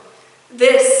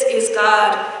 This is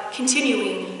God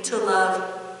continuing to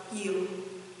love you.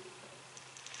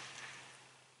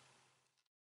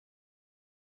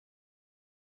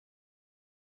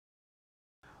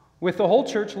 With the whole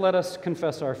church, let us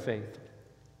confess our faith.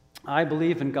 I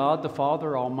believe in God the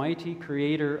Father Almighty,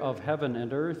 creator of heaven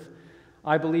and earth.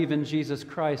 I believe in Jesus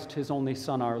Christ, his only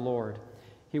Son, our Lord.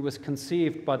 He was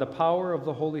conceived by the power of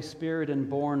the Holy Spirit and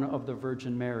born of the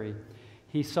Virgin Mary.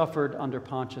 He suffered under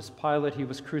Pontius Pilate. He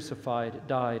was crucified,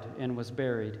 died, and was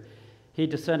buried. He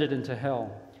descended into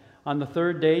hell. On the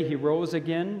third day he rose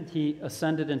again. He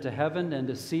ascended into heaven and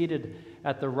is seated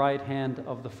at the right hand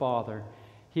of the Father.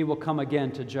 He will come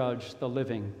again to judge the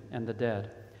living and the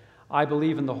dead. I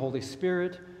believe in the Holy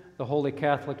Spirit, the Holy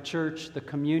Catholic Church, the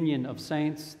communion of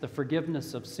saints, the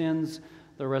forgiveness of sins,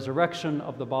 the resurrection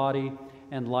of the body,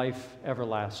 and life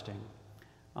everlasting.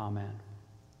 Amen.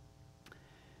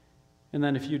 And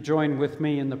then if you join with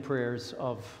me in the prayers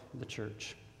of the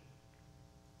church.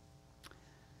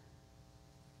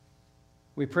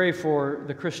 We pray for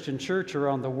the Christian church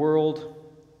around the world,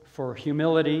 for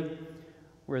humility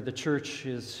where the church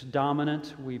is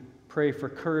dominant. We pray for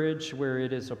courage where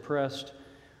it is oppressed.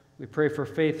 We pray for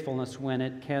faithfulness when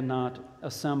it cannot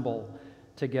assemble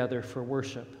together for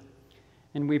worship.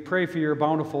 And we pray for your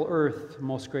bountiful earth,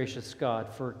 most gracious God,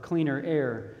 for cleaner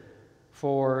air,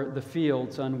 for the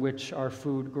fields on which our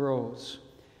food grows,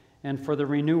 and for the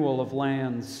renewal of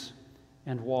lands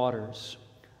and waters.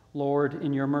 Lord,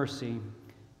 in your mercy,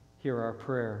 hear our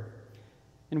prayer.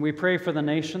 And we pray for the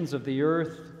nations of the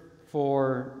earth,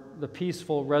 for the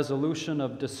peaceful resolution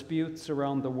of disputes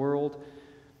around the world.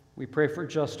 We pray for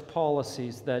just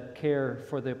policies that care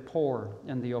for the poor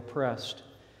and the oppressed.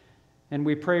 And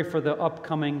we pray for the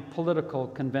upcoming political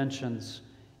conventions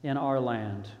in our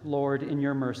land. Lord, in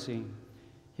your mercy,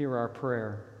 hear our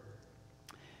prayer.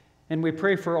 And we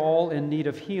pray for all in need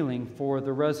of healing, for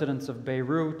the residents of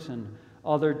Beirut and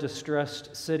other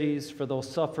distressed cities, for those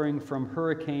suffering from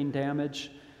hurricane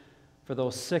damage, for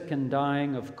those sick and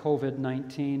dying of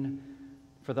COVID-19,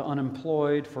 for the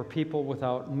unemployed, for people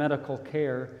without medical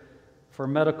care, for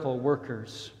medical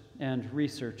workers and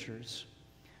researchers.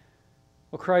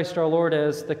 O Christ our Lord,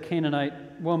 as the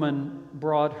Canaanite woman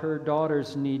brought her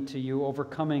daughter's need to you,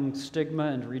 overcoming stigma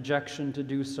and rejection to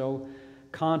do so,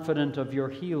 confident of your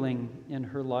healing in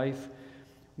her life,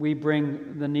 we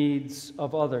bring the needs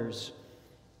of others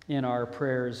in our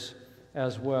prayers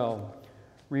as well,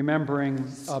 remembering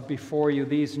before you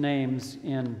these names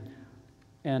in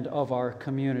and of our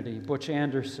community: Butch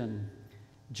Anderson,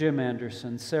 Jim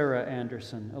Anderson, Sarah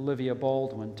Anderson, Olivia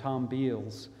Baldwin, Tom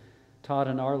Beals, Todd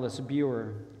and Arliss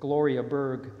Buer, Gloria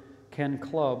Berg, Ken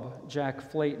Clubb, Jack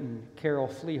Flayton, Carol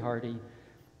Fleehardy,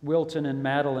 Wilton and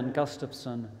Madeline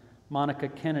Gustafson, Monica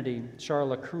Kennedy,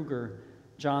 Charla Kruger,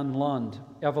 John Lund,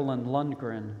 Evelyn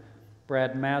Lundgren,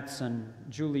 Brad Matson,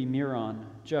 Julie Miron,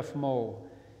 Jeff Moe,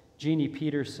 Jeannie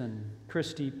Peterson,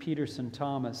 Christy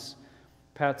Peterson-Thomas,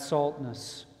 Pat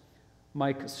Saltness,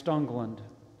 Mike Stunglund,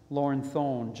 Lauren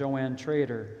Thone, Joanne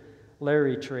Trader,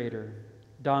 Larry Trader,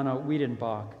 Donna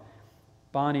Wiedenbach,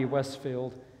 Bonnie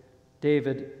Westfield,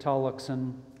 David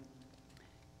Tollockson,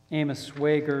 Amos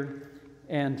Wager,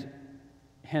 and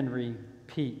Henry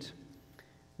Pete.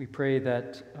 We pray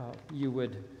that you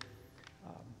would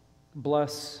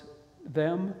bless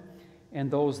them and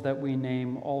those that we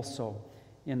name also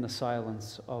in the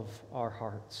silence of our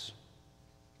hearts.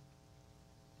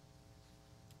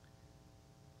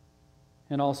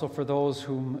 And also for those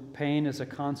whom pain is a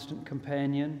constant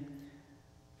companion,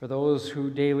 for those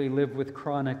who daily live with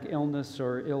chronic illness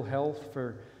or ill health,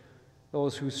 for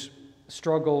those who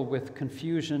struggle with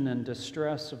confusion and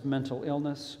distress of mental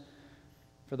illness,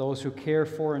 for those who care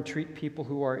for and treat people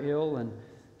who are ill and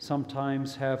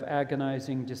sometimes have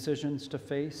agonizing decisions to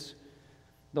face,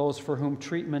 those for whom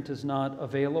treatment is not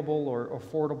available or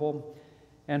affordable,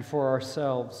 and for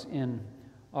ourselves in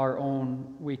our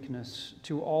own weakness.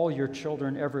 To all your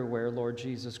children everywhere, Lord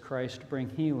Jesus Christ, bring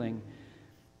healing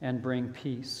and bring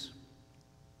peace.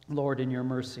 Lord, in your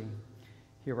mercy,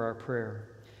 hear our prayer.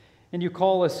 And you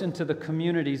call us into the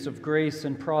communities of grace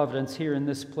and providence here in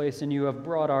this place, and you have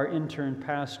brought our intern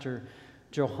pastor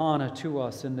JoHanna to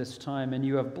us in this time, and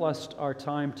you have blessed our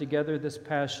time together this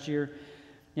past year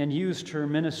and used her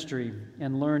ministry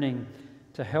and learning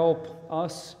to help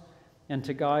us and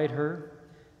to guide her.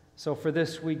 So for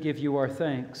this we give you our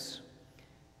thanks.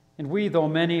 And we, though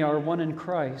many, are one in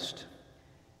Christ,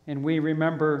 and we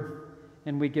remember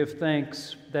and we give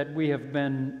thanks that we have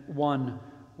been one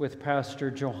with Pastor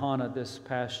JoHanna this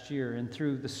past year, and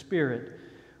through the Spirit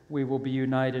we will be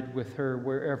united with her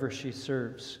wherever she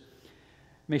serves.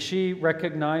 May she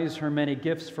recognize her many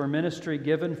gifts for ministry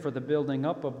given for the building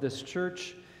up of this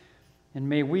church, and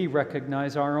may we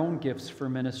recognize our own gifts for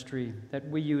ministry that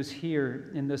we use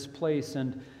here in this place,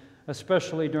 and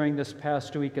especially during this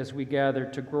past week as we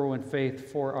gathered to grow in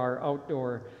faith for our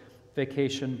outdoor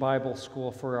vacation Bible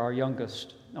school for our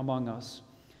youngest among us.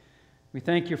 We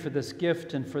thank you for this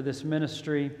gift and for this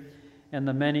ministry and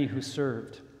the many who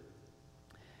served.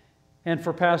 And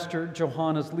for Pastor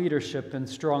JoHanna's leadership and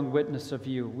strong witness of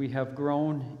you. We have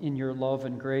grown in your love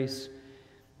and grace,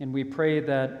 and we pray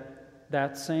that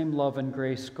that same love and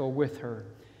grace go with her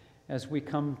as we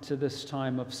come to this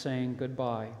time of saying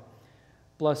goodbye.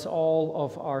 Bless all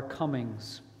of our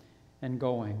comings and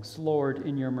goings. Lord,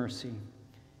 in your mercy,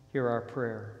 hear our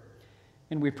prayer.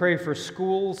 And we pray for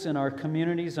schools in our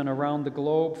communities and around the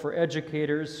globe, for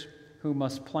educators who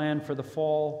must plan for the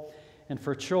fall, and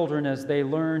for children as they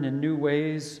learn in new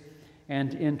ways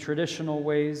and in traditional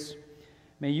ways.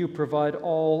 May you provide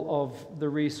all of the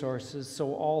resources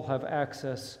so all have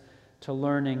access to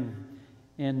learning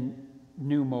in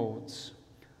new modes.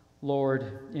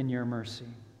 Lord, in your mercy.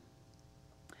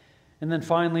 And then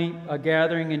finally, a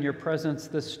gathering in your presence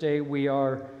this day, we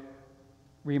are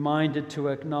reminded to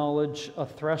acknowledge a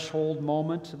threshold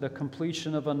moment, the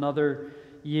completion of another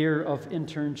year of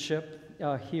internship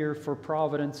here for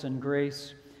Providence and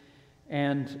Grace,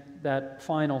 and that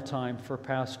final time for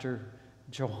Pastor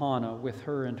JoHanna with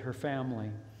her and her family.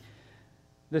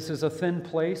 This is a thin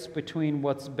place between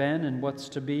what's been and what's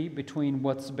to be, between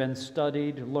what's been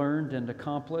studied, learned, and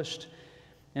accomplished,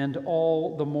 and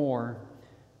all the more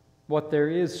what there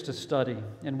is to study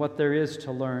and what there is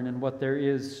to learn and what there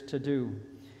is to do.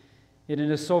 It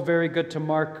is so very good to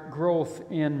mark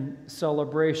growth in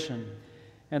celebration,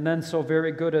 and then so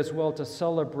very good as well to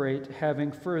celebrate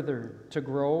having further to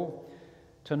grow,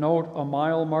 to note a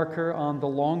mile marker on the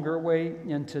longer way,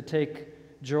 and to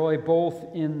take joy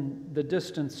both in the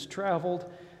distance traveled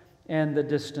and the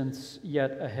distance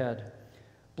yet ahead.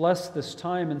 Bless this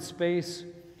time and space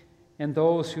and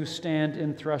those who stand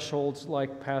in thresholds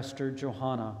like Pastor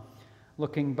JoHanna,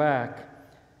 looking back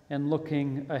and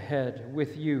looking ahead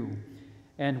with you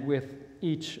and with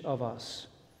each of us.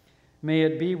 May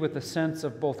it be with a sense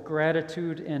of both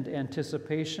gratitude and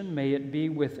anticipation. May it be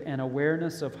with an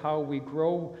awareness of how we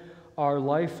grow our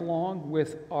lifelong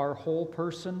with our whole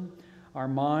person, our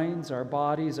minds, our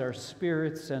bodies, our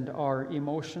spirits, and our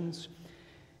emotions,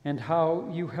 and how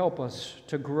you help us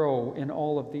to grow in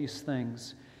all of these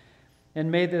things.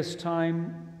 And may this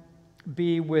time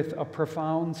be with a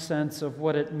profound sense of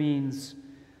what it means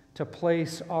to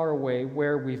place our way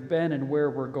where we've been and where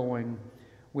we're going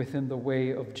within the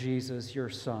way of Jesus, your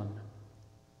Son.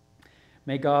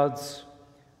 May God's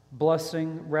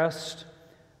blessing rest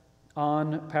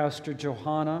on Pastor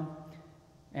JoHanna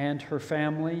and her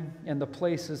family and the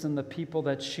places and the people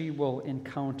that she will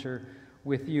encounter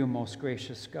with you, most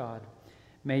gracious God.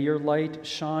 May your light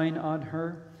shine on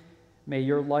her. May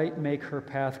your light make her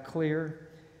path clear.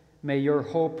 May your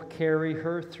hope carry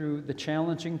her through the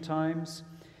challenging times,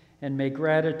 and may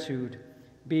gratitude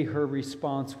be her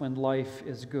response when life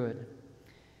is good.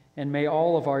 And may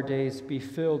all of our days be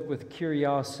filled with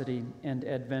curiosity and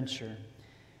adventure.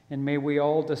 And may we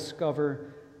all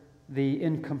discover the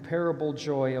incomparable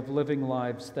joy of living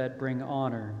lives that bring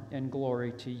honor and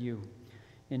glory to you.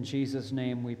 In Jesus'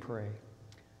 name we pray.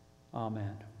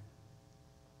 Amen.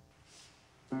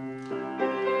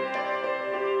 Whatever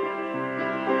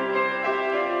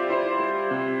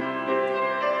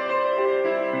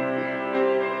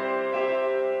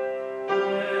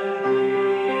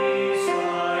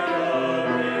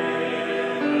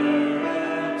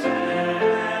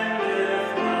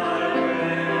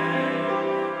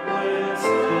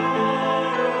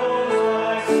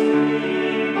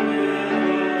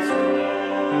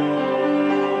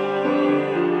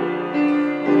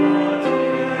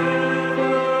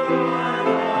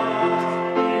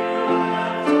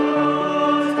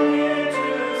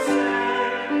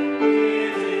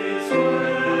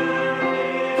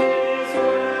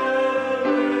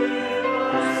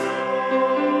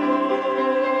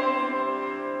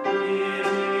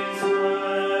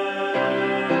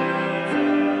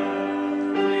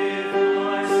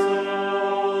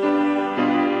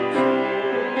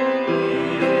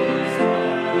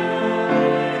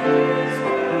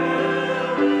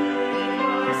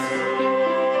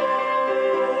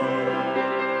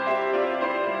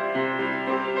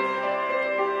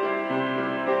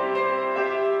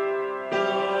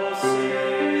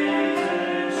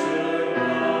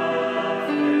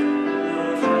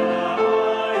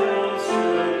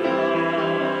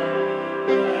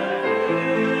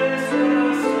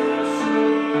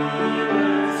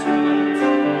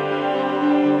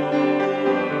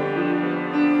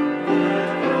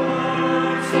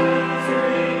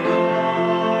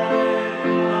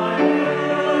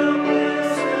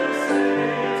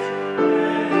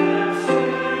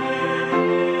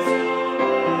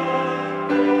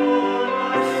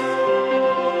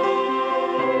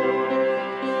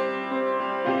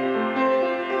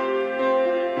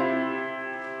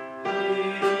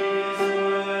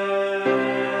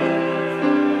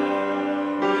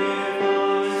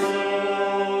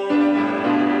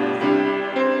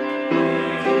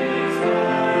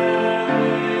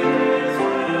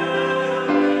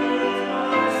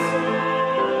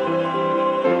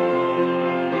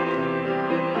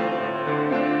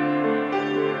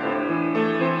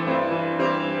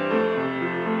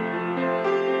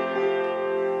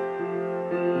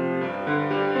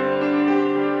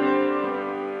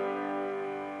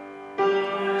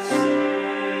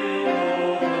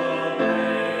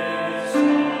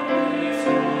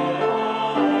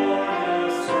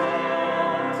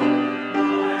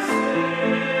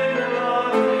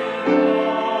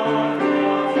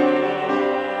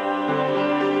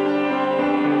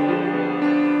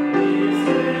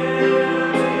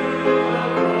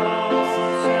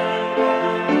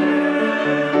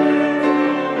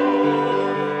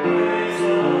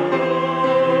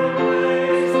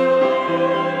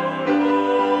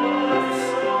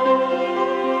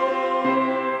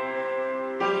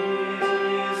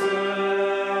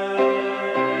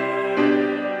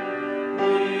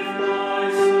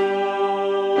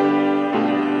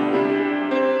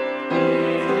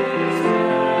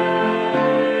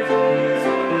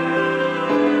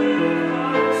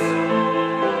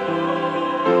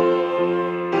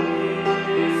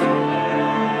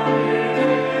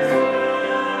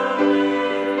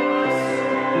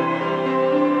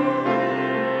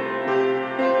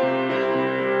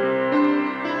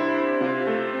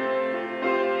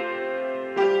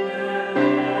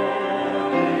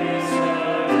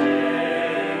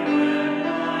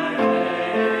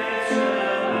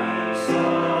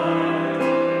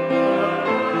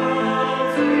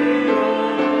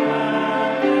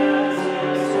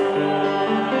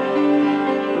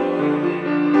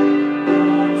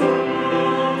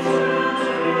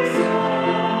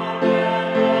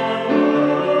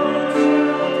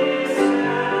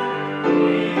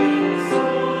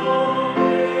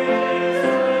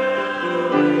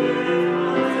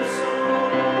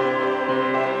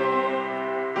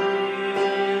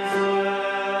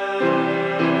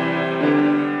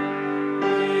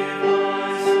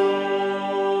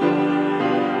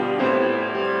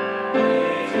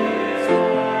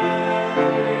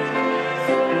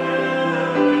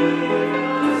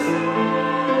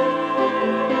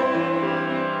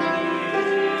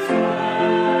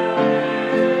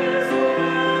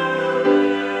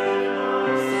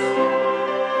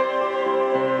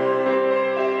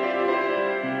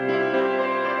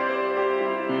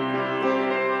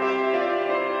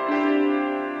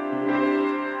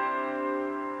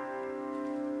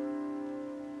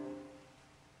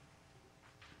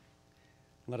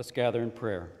Let us gather in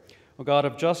prayer. O God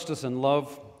of justice and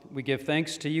love, we give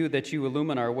thanks to you that you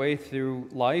illumine our way through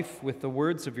life with the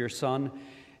words of your Son.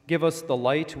 Give us the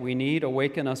light we need,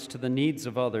 awaken us to the needs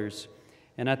of others,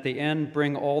 and at the end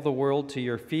bring all the world to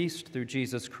your feast through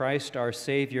Jesus Christ, our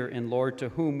Savior and Lord, to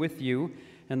whom with you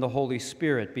and the Holy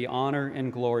Spirit be honor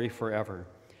and glory forever.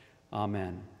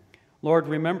 Amen. Lord,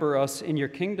 remember us in your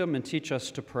kingdom and teach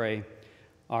us to pray.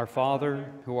 Our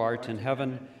Father, who art in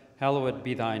heaven, hallowed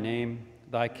be thy name.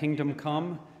 Thy kingdom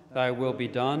come, thy will be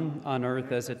done on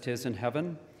earth as it is in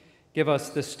heaven. Give us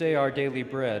this day our daily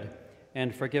bread,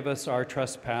 and forgive us our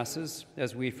trespasses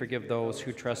as we forgive those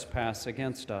who trespass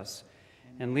against us.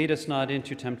 And lead us not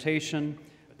into temptation,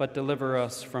 but deliver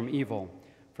us from evil.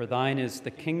 For thine is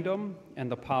the kingdom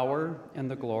and the power and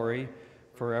the glory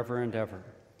forever and ever.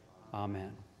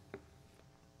 Amen.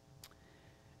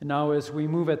 And now as we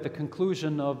move at the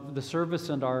conclusion of the service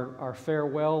and our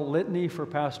farewell litany for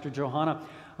Pastor JoHanna,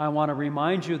 I want to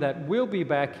remind you that we'll be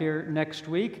back here next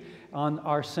week on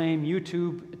our same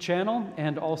YouTube channel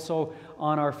and also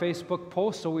on our Facebook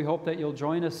post. So we hope that you'll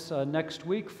join us next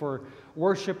week for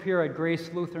worship here at Grace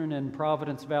Lutheran and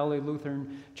Providence Valley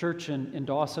Lutheran Church in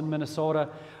Dawson, Minnesota.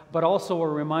 But also a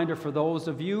reminder for those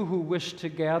of you who wish to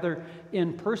gather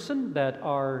in person that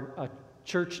our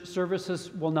church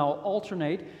services will now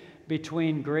alternate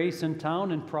between Grace in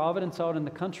town and Providence out in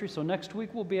the country. So next week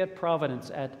we'll be at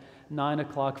Providence at 9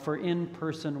 o'clock for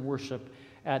in-person worship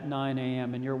at 9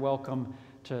 a.m. And you're welcome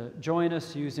to join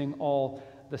us using all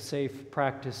the safe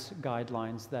practice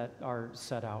guidelines that are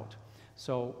set out.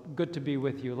 So good to be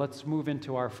with you. Let's move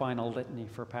into our final litany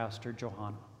for Pastor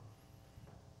JoHanna.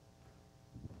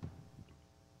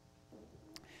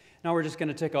 Now we're just going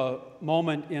to take a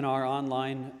moment in our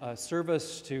online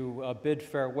service to bid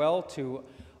farewell to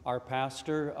our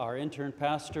pastor, our intern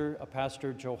pastor,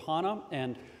 Pastor JoHanna,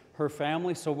 and her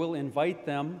family. So we'll invite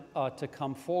them to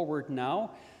come forward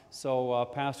now. So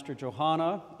Pastor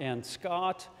JoHanna and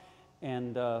Scott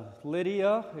and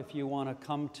Lydia, if you want to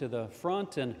come to the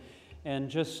front. And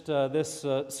just this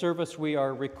service we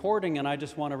are recording, and I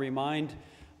just want to remind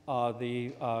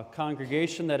the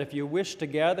congregation that if you wish to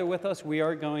gather with us, we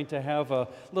are going to have a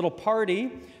little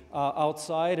party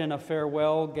outside and a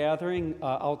farewell gathering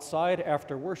outside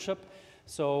after worship.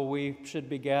 So we should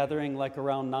be gathering like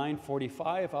around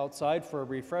 9:45 outside for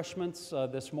refreshments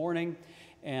this morning.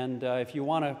 And if you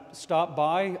want to stop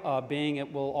by, being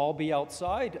it will all be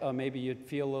outside, maybe you'd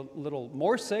feel a little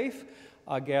more safe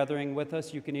gathering with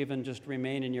us. You can even just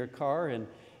remain in your car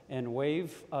and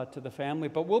wave to the family.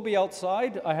 But we'll be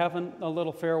outside having a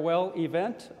little farewell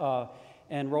event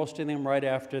and roasting them right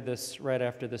after this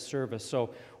service.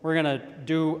 So we're going to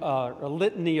do a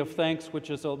litany of thanks, which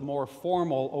is a more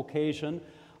formal occasion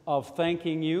of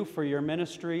thanking you for your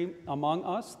ministry among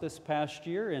us this past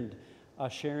year and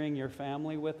sharing your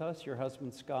family with us, your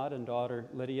husband Scott and daughter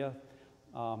Lydia,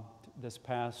 this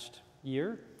past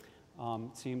year.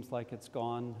 It seems like it's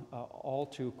gone all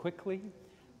too quickly.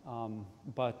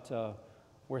 But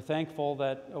we're thankful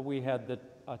that we had the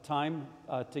time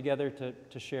together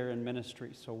to share in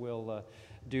ministry. So we'll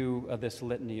do this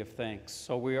litany of thanks.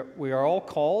 So we are all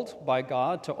called by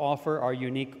God to offer our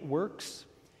unique works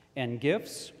and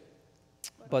gifts,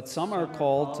 but some are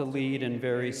called to lead in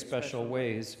very special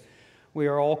ways. We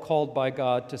are all called by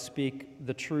God to speak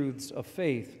the truths of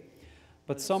faith,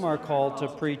 but some are called to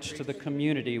preach to the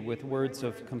community with words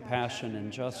of compassion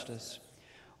and justice.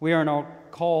 We are now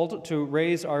called to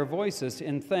raise our voices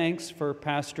in thanks for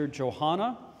Pastor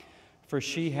JoHanna, for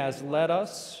she has led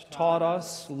us, taught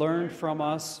us, learned from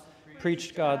us,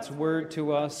 preached God's word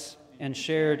to us, and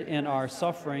shared in our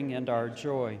suffering and our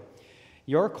joy.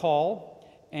 Your call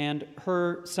and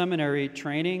her seminary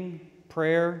training,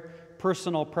 prayer,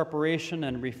 personal preparation,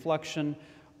 and reflection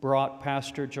brought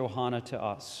Pastor JoHanna to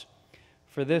us.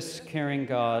 For this caring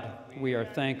God, we are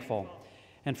thankful.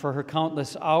 And for her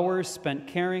countless hours spent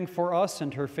caring for us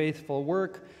and her faithful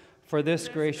work, for this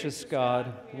gracious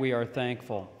God, we are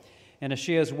thankful. And as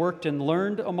she has worked and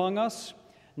learned among us,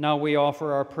 now we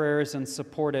offer our prayers and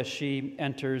support as she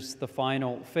enters the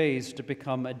final phase to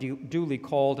become a duly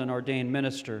called and ordained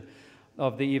minister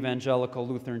of the Evangelical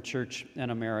Lutheran Church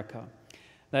in America,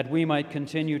 that we might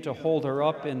continue to hold her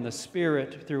up in the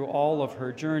Spirit through all of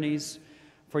her journeys.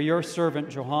 For your servant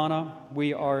JoHanna,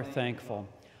 we are thankful.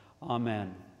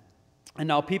 Amen. And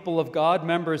now, people of God,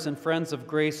 members and friends of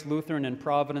Grace Lutheran and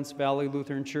Providence Valley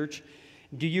Lutheran Church,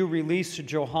 do you release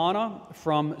JoHanna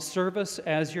from service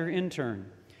as your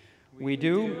intern? We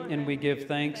do, and we give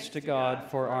thanks to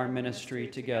God for our ministry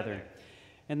together.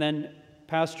 And then,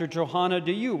 Pastor JoHanna,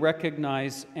 do you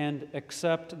recognize and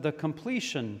accept the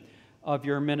completion of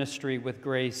your ministry with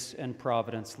Grace and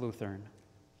Providence Lutheran.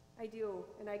 I do,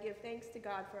 and I give thanks to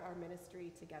God for our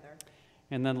ministry together.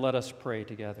 And then let us pray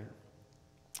together.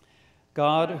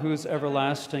 God, whose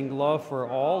everlasting love for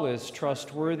all is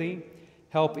trustworthy,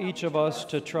 help each of us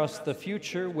to trust the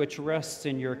future which rests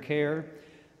in your care.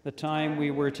 The time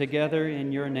we were together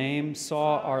in your name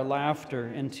saw our laughter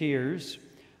and tears,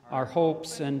 our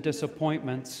hopes and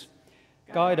disappointments.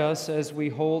 Guide us as we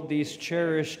hold these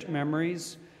cherished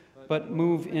memories, but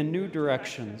move in new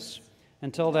directions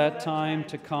until that time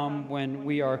to come when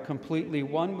we are completely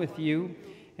one with you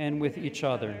and with each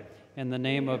other. In the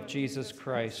name of Jesus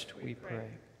Christ, we pray.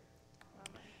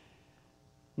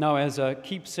 Now, as a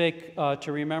keepsake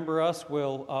to remember us,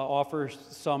 we'll offer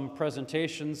some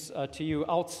presentations to you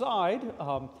outside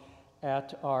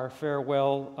at our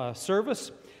farewell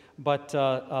service. But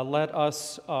let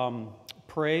us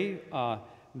pray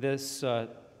this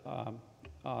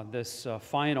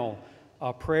final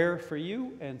prayer for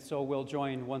you, and so we'll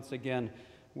join once again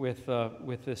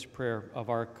with this prayer of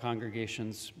our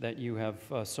congregations that you have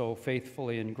so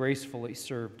faithfully and gracefully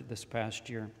served this past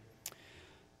year.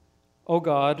 O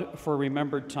God, for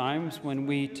remembered times when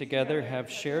we together have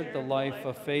shared the life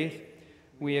of faith,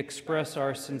 we express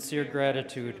our sincere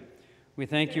gratitude. We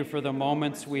thank you for the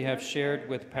moments we have shared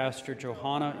with Pastor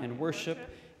JoHanna in worship,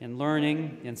 in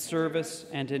learning, in service,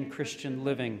 and in Christian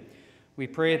living. We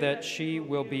pray that she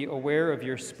will be aware of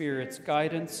your Spirit's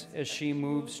guidance as she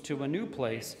moves to a new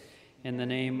place in the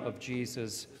name of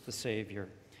Jesus the Savior.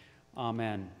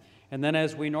 Amen. And then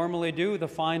as we normally do, the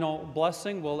final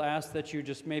blessing, we'll ask that you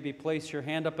just maybe place your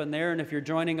hand up in there, and if you're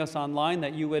joining us online,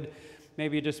 that you would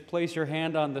maybe just place your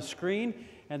hand on the screen,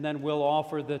 and then we'll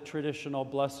offer the traditional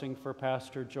blessing for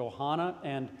Pastor JoHanna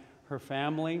and her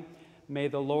family. May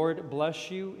the Lord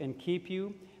bless you and keep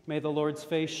you. May the Lord's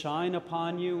face shine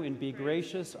upon you and be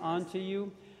gracious unto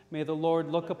you. May the Lord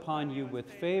look upon you with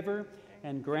favor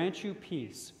and grant you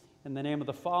peace. In the name of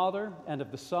the Father, and of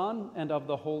the Son, and of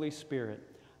the Holy Spirit.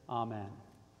 Amen.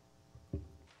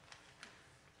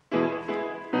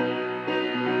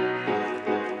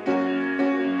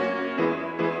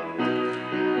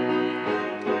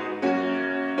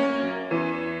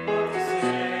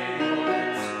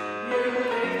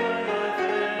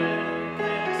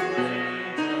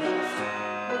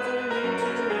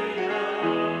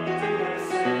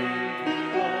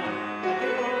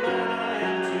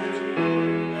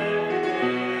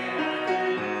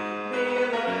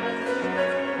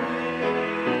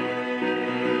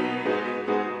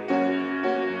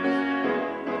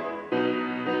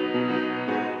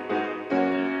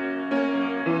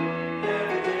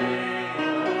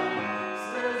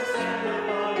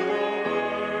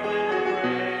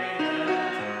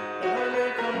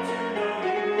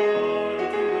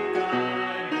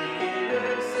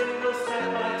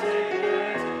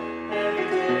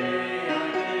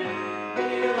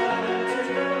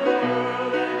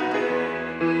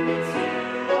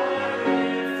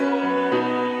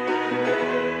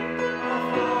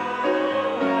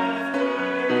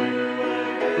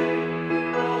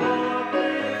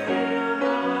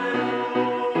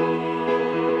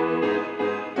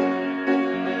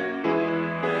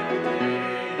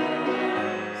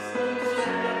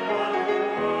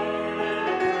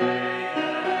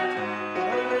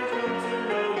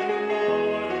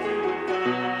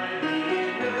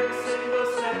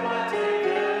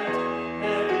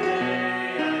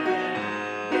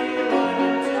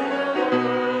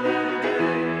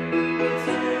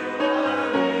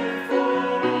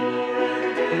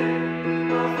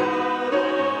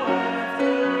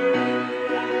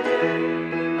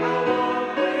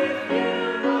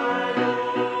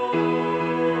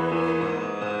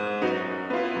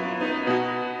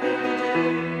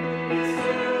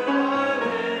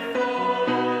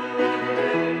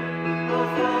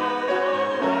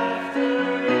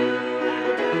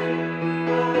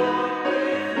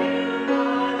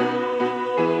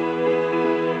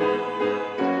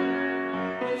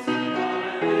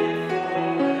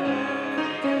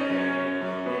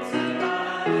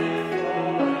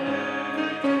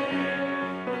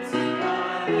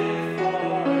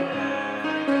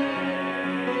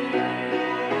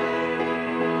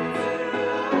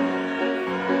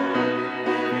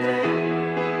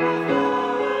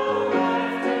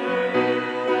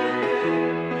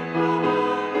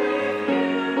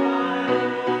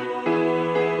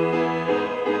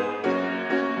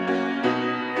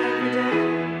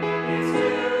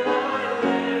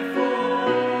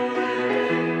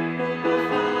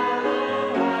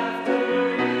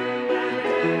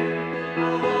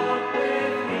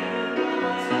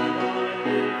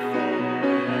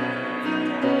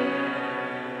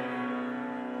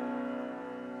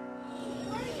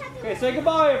 Say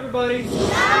goodbye, everybody.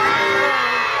 Bye.